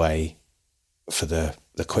be the way for the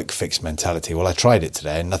quick fix mentality. Well, I tried it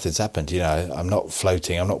today and nothing's happened. I'm not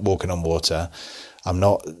floating. I'm not walking on water. I'm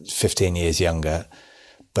not 15 years younger.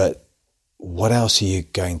 But what else are you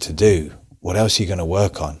going to do? What else are you going to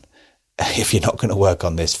work on if you're not going to work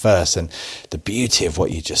on this first? And the beauty of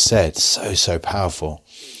what you just said, so powerful,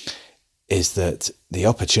 is that the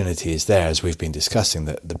opportunity is there, as we've been discussing,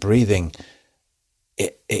 that the breathing,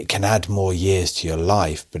 it can add more years to your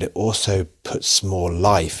life, but it also puts more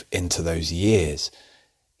life into those years.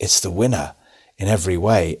 It's the winner in every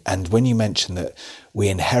way. And when you mention that we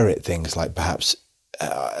inherit things like perhaps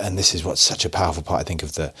and this is what's such a powerful part, I think,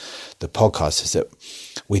 of the podcast, is that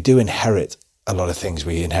we do inherit a lot of things.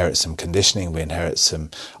 We inherit some conditioning, we inherit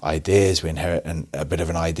some ideas, we inherit a bit of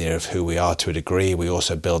an idea of who we are to a degree. We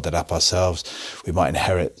also build that up ourselves. We might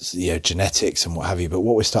inherit, genetics and what have you. But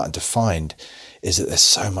what we're starting to find is that there's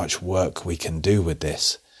so much work we can do with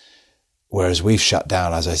this. Whereas we've shut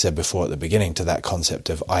down, as I said before at the beginning, to that concept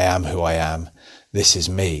of I am who I am, this is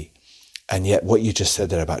me. And yet what you just said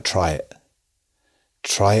there about try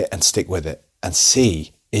it and stick with it and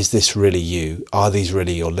see, is this really you? Are these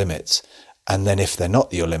really your limits? And then if they're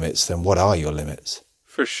not your limits, then what are your limits?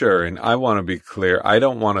 For sure. And I want to be clear. I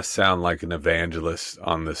don't want to sound like an evangelist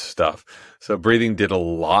on this stuff. So breathing did a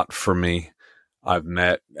lot for me. I've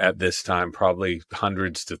met at this time probably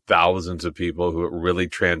hundreds to thousands of people who really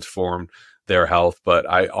transformed their health. But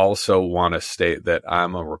I also want to state that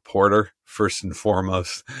I'm a reporter, first and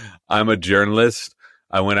foremost. I'm a journalist.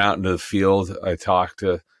 I went out into the field. I talked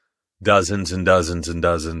to dozens and dozens and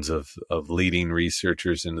dozens of leading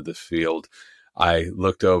researchers into the field. I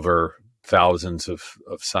looked over thousands of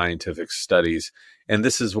scientific studies, and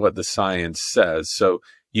this is what the science says. So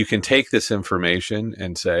you can take this information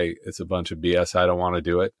and say, it's a bunch of BS. I don't want to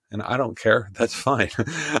do it. And I don't care. That's fine.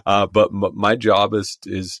 But my job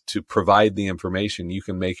is to provide the information. You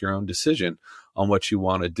can make your own decision on what you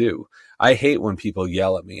want to do. I hate when people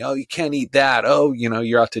yell at me, oh, you can't eat that. Oh,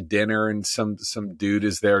 you're out to dinner and some dude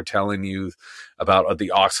is there telling you about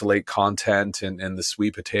the oxalate content and the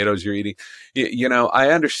sweet potatoes you're eating.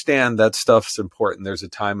 I understand that stuff's important. There's a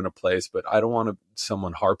time and a place, but I don't want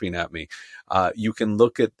someone harping at me. You can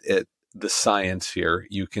look at the science here.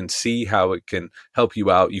 You can see how it can help you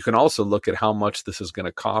out. You can also look at how much this is going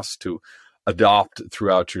to cost to adopt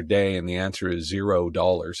throughout your day. And the answer is $0.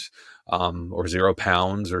 Or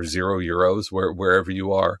 £0 or €0, wherever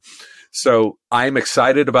you are. So I'm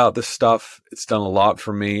excited about this stuff. It's done a lot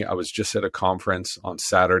for me. I was just at a conference on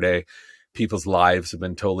Saturday. People's lives have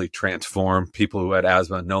been totally transformed. People who had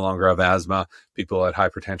asthma no longer have asthma. People who had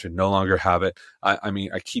hypertension no longer have it.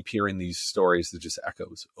 I keep hearing these stories that just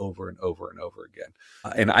echoes over and over and over again.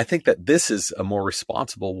 And I think that this is a more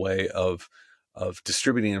responsible way of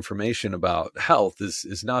distributing information about health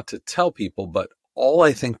is not to tell people, but all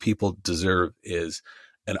I think people deserve is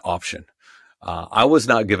an option. I was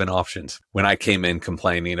not given options when I came in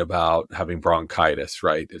complaining about having bronchitis,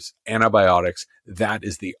 right? It's antibiotics. That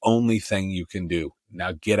is the only thing you can do.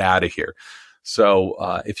 Now get out of here. So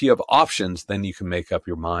if you have options, then you can make up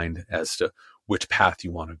your mind as to which path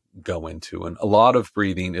you want to go into. And a lot of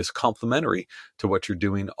breathing is complementary to what you're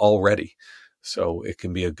doing already. So it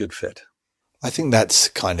can be a good fit. I think that's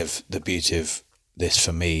kind of the beauty of this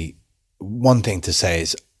for me. One thing to say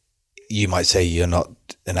is, you might say you're not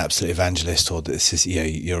an absolute evangelist, or this is,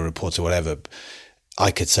 you're a reporter, whatever.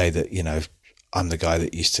 I could say that, I'm the guy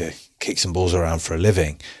that used to kick some balls around for a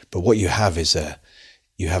living. But what you have is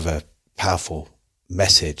you have a powerful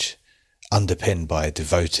message underpinned by a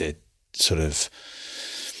devoted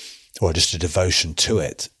or just a devotion to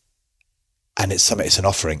it. And it's an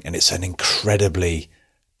offering, and it's an incredibly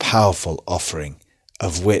powerful offering,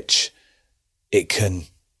 of which it can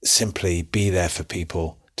simply be there for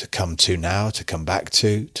people to come to now, to come back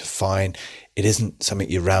to find. It isn't something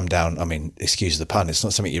you ram down. Excuse the pun. It's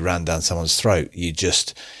not something you ram down someone's throat.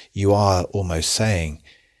 You are almost saying,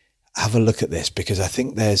 have a look at this, because I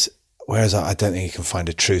think whereas I don't think you can find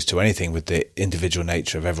a truth to anything with the individual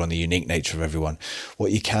nature of everyone, the unique nature of everyone.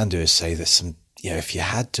 What you can do is say there's some, if you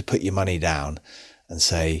had to put your money down and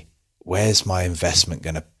say, where's my investment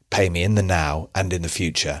going to pay me in the now and in the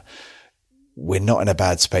future? We're not in a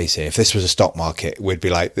bad space here. If this was a stock market, we'd be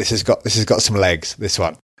like, this has got some legs, this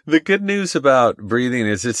one. The good news about breathing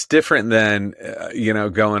is it's different than,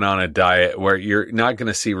 going on a diet where you're not going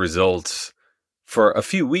to see results for a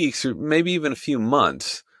few weeks or maybe even a few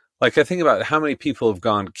months. Like, I think about how many people have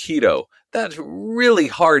gone keto. That's really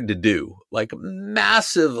hard to do, like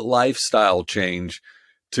massive lifestyle change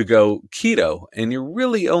to go keto. And you're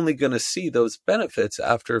really only going to see those benefits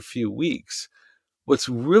after a few weeks. What's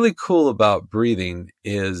really cool about breathing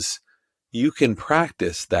is you can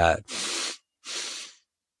practice that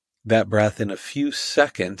breath in a few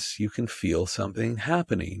seconds. You can feel something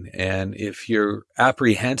happening. And if you're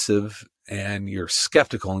apprehensive and you're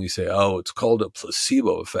skeptical and you say, oh, it's called a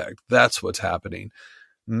placebo effect, that's what's happening.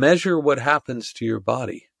 Measure what happens to your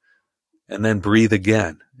body and then breathe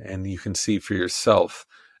again. And you can see for yourself,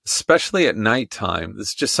 especially at nighttime. This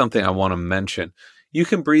is just something I want to mention. You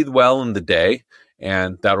can breathe well in the day,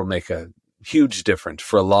 and that'll make a huge difference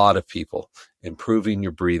for a lot of people, improving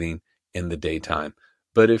your breathing in the daytime.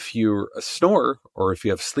 But if you're a snorer or if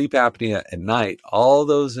you have sleep apnea at night, all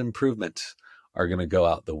those improvements are going to go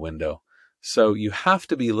out the window. So you have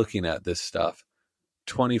to be looking at this stuff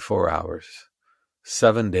 24 hours,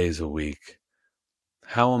 7 days a week.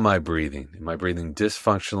 How am I breathing? Am I breathing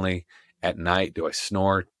dysfunctionally at night? Do I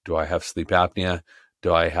snore? Do I have sleep apnea?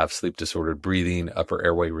 Do I have sleep disordered breathing, upper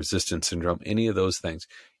airway resistance syndrome, any of those things?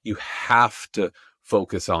 You have to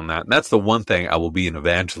focus on that. And that's the one thing I will be an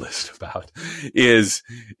evangelist about is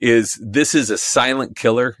this is a silent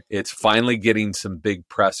killer. It's finally getting some big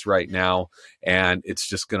press right now, and it's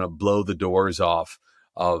just going to blow the doors off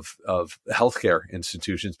of healthcare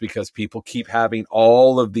institutions because people keep having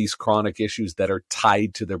all of these chronic issues that are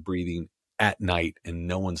tied to their breathing at night, and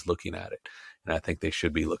no one's looking at it. And I think they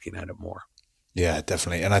should be looking at it more. Yeah,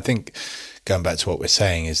 definitely. And I think going back to what we're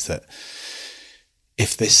saying is that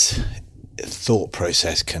if this thought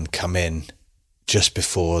process can come in just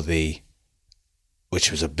before which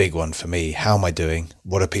was a big one for me, how am I doing?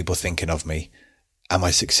 What are people thinking of me? Am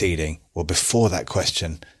I succeeding? Well, before that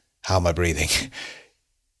question, how am I breathing?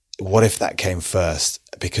 What if that came first?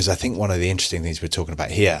 Because I think one of the interesting things we're talking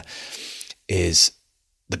about here is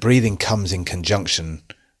the breathing comes in conjunction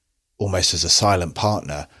almost as a silent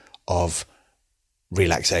partner of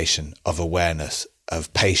relaxation, of awareness,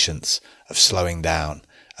 of patience, of slowing down,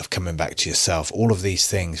 of coming back to yourself. All of these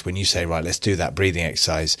things, when you say, right, let's do that breathing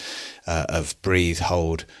exercise of breathe,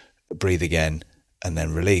 hold, breathe again, and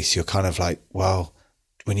then release, you're kind of like, well,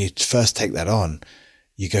 when you first take that on,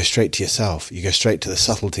 you go straight to yourself. You go straight to the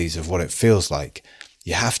subtleties of what it feels like.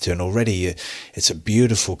 You have to. And already it's a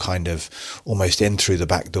beautiful kind of almost in through the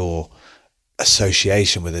back door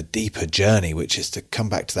association with a deeper journey, which is to come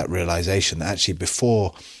back to that realization that actually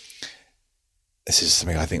before, this is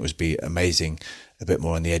something I think would be amazing a bit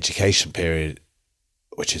more in the education period,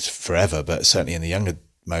 which is forever, but certainly in the younger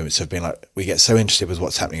moments have been like, we get so interested with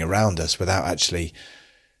what's happening around us without actually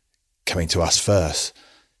coming to us first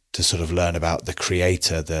to sort of learn about the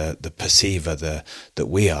creator, the perceiver, that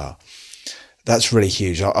we are. That's really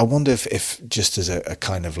huge. I wonder if just as a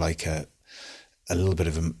kind of like a little bit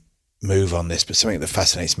of a move on this, but something that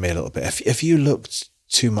fascinates me a little bit, if you looked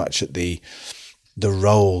too much at the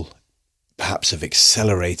role perhaps of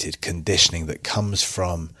accelerated conditioning that comes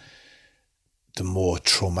from the more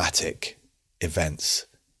traumatic events,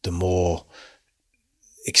 the more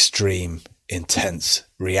extreme, intense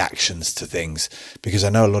reactions to things, because I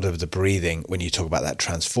know a lot of the breathing, when you talk about that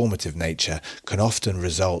transformative nature, can often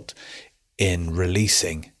result in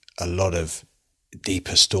releasing a lot of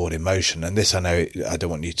deeper stored emotion. And this, I know, I don't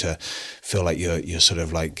want you to feel like you're sort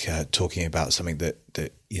of like talking about something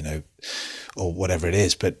that you know, or whatever it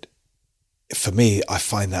is, but for me, I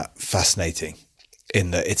find that fascinating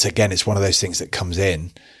in that it's one of those things that comes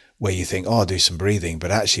in where you think, oh, I'll do some breathing,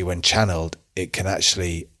 but actually when channeled, it can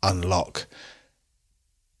actually unlock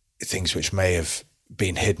things which may have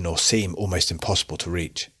been hidden or seem almost impossible to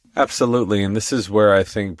reach. Absolutely. And this is where I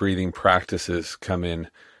think breathing practices come in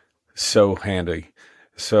so handy.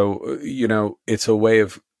 So, you know, it's a way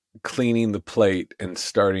of cleaning the plate and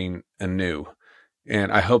starting anew.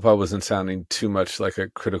 And I hope I wasn't sounding too much like a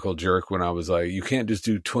critical jerk when I was like, you can't just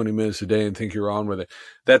do 20 minutes a day and think you're on with it.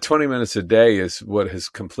 That 20 minutes a day is what has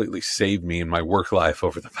completely saved me in my work life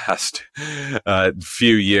over the past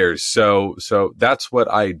few years. So that's what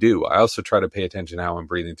I do. I also try to pay attention to how I'm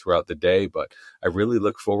breathing throughout the day, but I really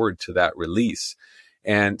look forward to that release.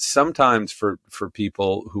 And sometimes for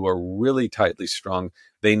people who are really tightly strung,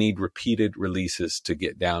 they need repeated releases to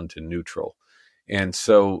get down to neutral. And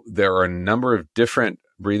so there are a number of different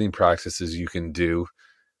breathing practices you can do.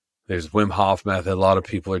 There's Wim Hof method. A lot of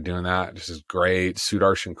people are doing that. This is great.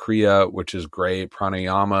 Sudarshan Kriya, which is great.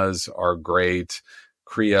 Pranayamas are great.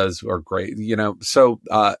 Kriyas are great. You know, so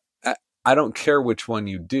I don't care which one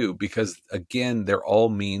you do because, again, they're all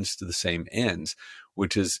means to the same ends,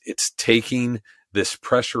 which is it's taking this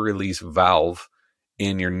pressure release valve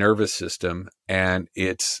in your nervous system and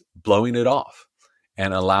it's blowing it off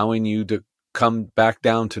and allowing you to come back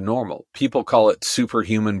down to normal. People call it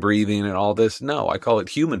superhuman breathing and all this. No, I call it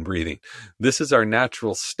human breathing. This is our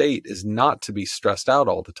natural state, is not to be stressed out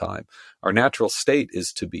all the time. Our natural state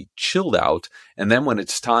is to be chilled out. And then when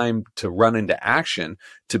it's time to run into action,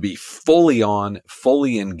 to be fully on,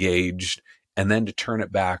 fully engaged, and then to turn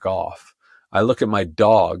it back off. I look at my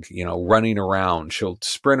dog, you know, running around. She'll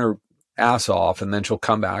sprint her ass off and then she'll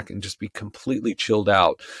come back and just be completely chilled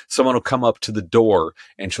out. Someone will come up to the door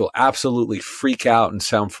and she'll absolutely freak out and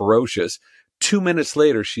sound ferocious. 2 minutes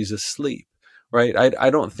later, she's asleep, right? I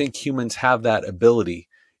don't think humans have that ability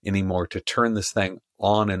anymore to turn this thing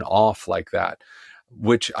on and off like that,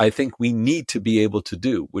 which I think we need to be able to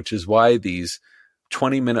do, which is why these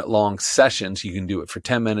 20-minute long sessions, you can do it for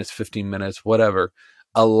 10 minutes, 15 minutes, whatever,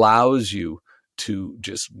 allows you to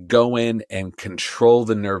just go in and control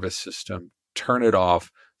the nervous system, turn it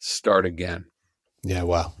off, start again. Yeah,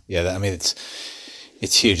 wow. Yeah, I mean, it's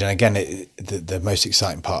huge. And again, the most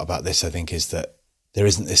exciting part about this, I think, is that there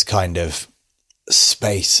isn't this kind of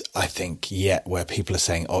space, I think, yet where people are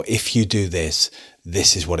saying, oh, if you do this,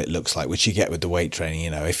 this is what it looks like, which you get with the weight training. You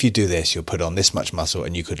know, if you do this, you'll put on this much muscle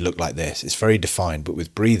and you could look like this. It's very defined. But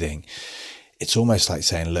with breathing, it's almost like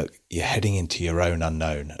saying, look, you're heading into your own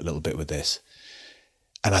unknown a little bit with this.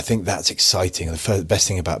 And I think that's exciting. And the best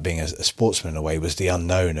thing about being a sportsman in a way was the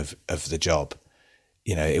unknown of the job.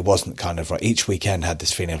 You know, it wasn't kind of like each weekend had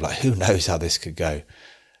this feeling of like, who knows how this could go?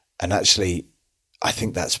 And actually, I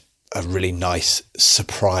think that's a really nice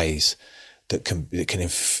surprise that can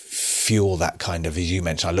fuel that kind of, as you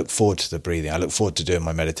mentioned, I look forward to the breathing. I look forward to doing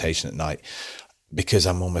my meditation at night because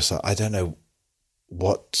I'm almost like, I don't know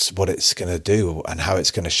what it's going to do and how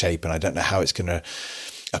it's going to shape. And I don't know how it's going to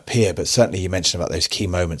appear, but certainly you mentioned about those key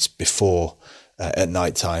moments before at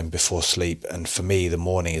night time, before sleep. And for me, the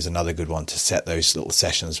morning is another good one to set those little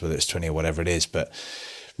sessions, whether it's 20 or whatever it is, but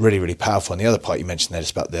really, really powerful. And the other part you mentioned there is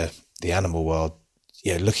about the animal world,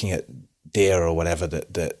 you know, looking at deer or whatever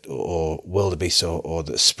that or wildebeest or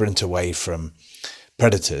that sprint away from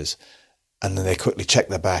predators. And then they quickly check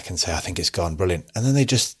their back and say, I think it's gone, brilliant. And then they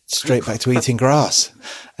just straight back to eating grass.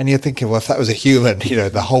 And you're thinking, well, if that was a human, you know,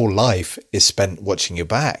 the whole life is spent watching your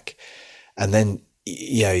back. And then,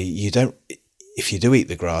 you know, you don't, if you do eat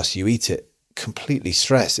the grass, you eat it completely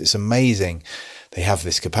stressed. It's amazing. They have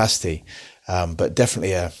this capacity, but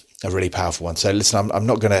definitely a really powerful one. So listen, I'm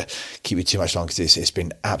not going to keep you too much longer because it's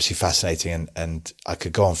been absolutely fascinating and I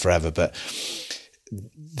could go on forever. But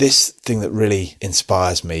this thing that really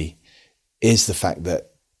inspires me is the fact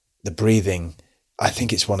that the breathing, I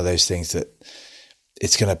think it's one of those things that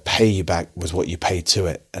it's going to pay you back with what you pay to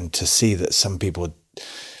it. And to see that some people,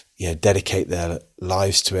 you know, dedicate their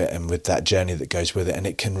lives to it and with that journey that goes with it, and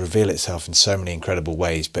it can reveal itself in so many incredible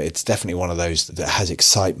ways. But it's definitely one of those that has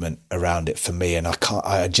excitement around it for me. And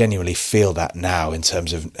I genuinely feel that now in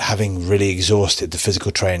terms of having really exhausted the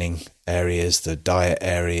physical training areas, the diet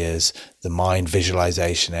areas, the mind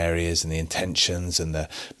visualization areas and the intentions and the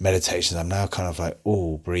meditations. I'm now kind of like,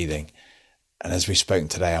 oh, breathing. And as we've spoken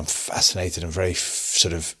today, I'm fascinated and very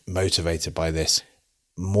sort of motivated by this.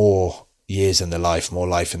 More years in the life, more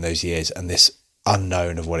life in those years, and this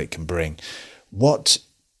unknown of what it can bring. What,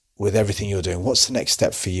 with everything you're doing, what's the next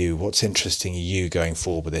step for you? What's interesting you going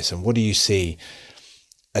forward with this? And what do you see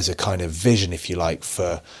as a kind of vision, if you like,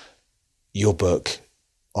 for your book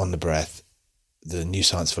on the breath, the New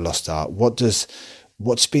Science for Lost Art?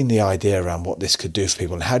 What's been the idea around what this could do for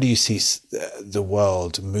people? And how do you see the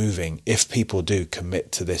world moving if people do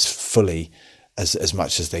commit to this fully as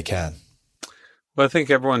much as they can? Well, I think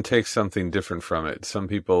everyone takes something different from it. Some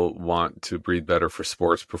people want to breathe better for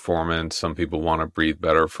sports performance. Some people want to breathe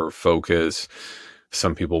better for focus.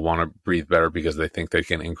 Some people want to breathe better because they think they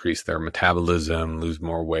can increase their metabolism, lose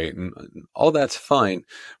more weight, and all that's fine.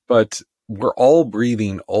 But we're all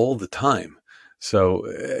breathing all the time. So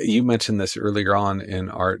you mentioned this earlier on in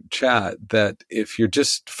our chat that if you're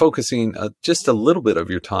just focusing just a little bit of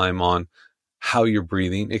your time on how you're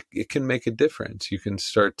breathing, it can make a difference. You can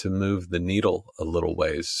start to move the needle a little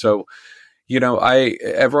ways. So, you know,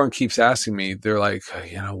 everyone keeps asking me, they're like,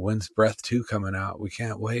 you know, when's breath 2 coming out? We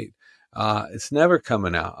can't wait. It's never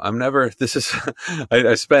coming out.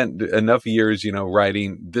 I spent enough years, you know,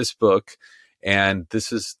 writing this book, and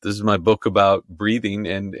this is my book about breathing.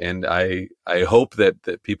 And I hope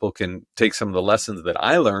that people can take some of the lessons that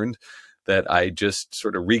I learned that I just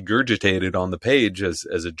sort of regurgitated on the page as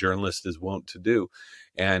a journalist is wont to do,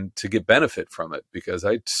 and to get benefit from it, because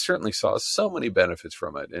I certainly saw so many benefits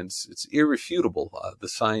from it. And it's irrefutable, the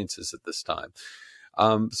sciences at this time.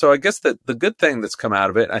 So I guess that the good thing that's come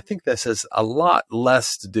out of it, I think this has a lot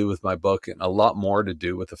less to do with my book and a lot more to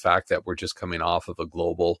do with the fact that we're just coming off of a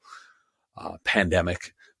global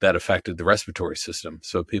pandemic that affected the respiratory system.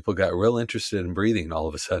 So people got real interested in breathing all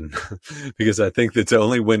of a sudden, because I think that's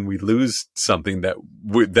only when we lose something that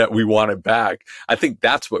we want it back. I think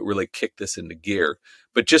that's what really kicked this into gear.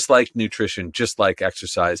 But just like nutrition, just like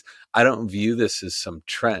exercise, I don't view this as some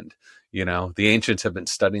trend. You know, the ancients have been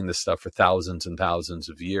studying this stuff for thousands and thousands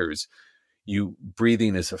of years.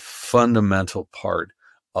 Breathing is a fundamental part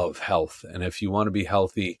of health. And if you want to be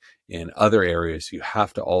healthy in other areas, you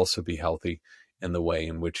have to also be healthy in the way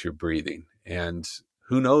in which you're breathing. And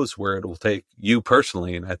who knows where it will take you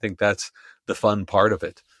personally. And I think that's the fun part of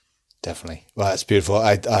it. Definitely. Well, that's beautiful.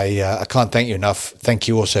 I can't thank you enough. Thank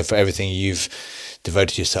you also for everything you've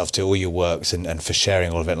devoted yourself to, all your works, and for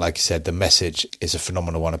sharing all of it. Like you said, the message is a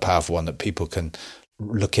phenomenal one, a powerful one that people can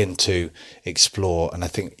look into, explore. And I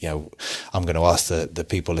think, I'm going to ask the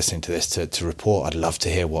people listening to this to report. I'd love to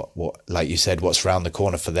hear what, like you said, what's around the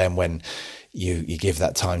corner for them when you give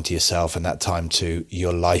that time to yourself and that time to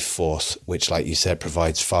your life force, which, like you said,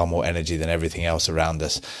 provides far more energy than everything else around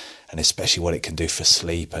us. And especially what it can do for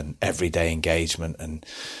sleep and everyday engagement and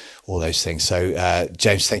all those things. So,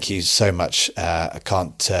 James, thank you so much. I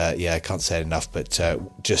can't say it enough, but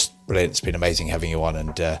just brilliant. It's been amazing having you on,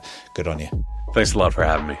 and good on you. Thanks a lot for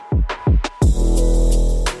having me.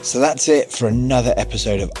 So that's it for another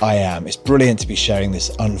episode of I Am. It's brilliant to be sharing this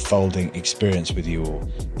unfolding experience with you all.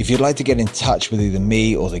 If you'd like to get in touch with either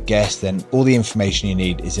me or the guest, then all the information you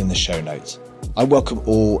need is in the show notes. I welcome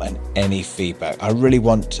all and any feedback. I really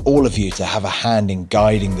want all of you to have a hand in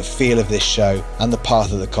guiding the feel of this show and the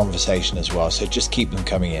path of the conversation as well. So just keep them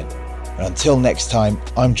coming in. And until next time,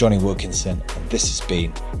 I'm Jonny Wilkinson, and this has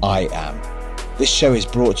been I Am. This show is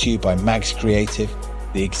brought to you by Mags Creative.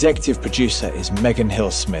 The executive producer is Megan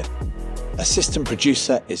Hill-Smith. Assistant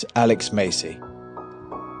producer is Alex Macy.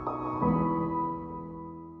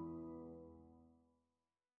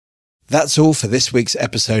 That's all for this week's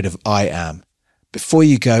episode of I Am. Before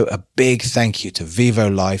you go, a big thank you to Vivo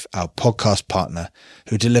Life, our podcast partner,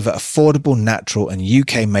 who deliver affordable, natural and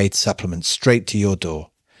UK-made supplements straight to your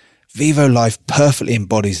door. Vivo Life perfectly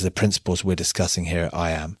embodies the principles we're discussing here at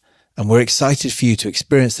I Am, and we're excited for you to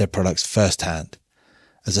experience their products firsthand.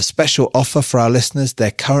 As a special offer for our listeners,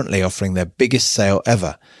 they're currently offering their biggest sale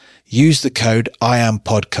ever. Use the code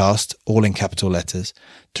IAMPODCAST, all in capital letters,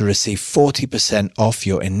 to receive 40% off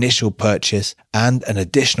your initial purchase and an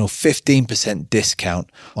additional 15%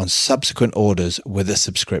 discount on subsequent orders with a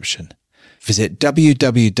subscription. Visit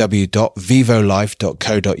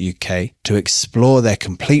www.vivolife.co.uk to explore their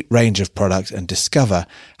complete range of products and discover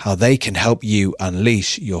how they can help you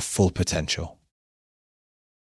unleash your full potential.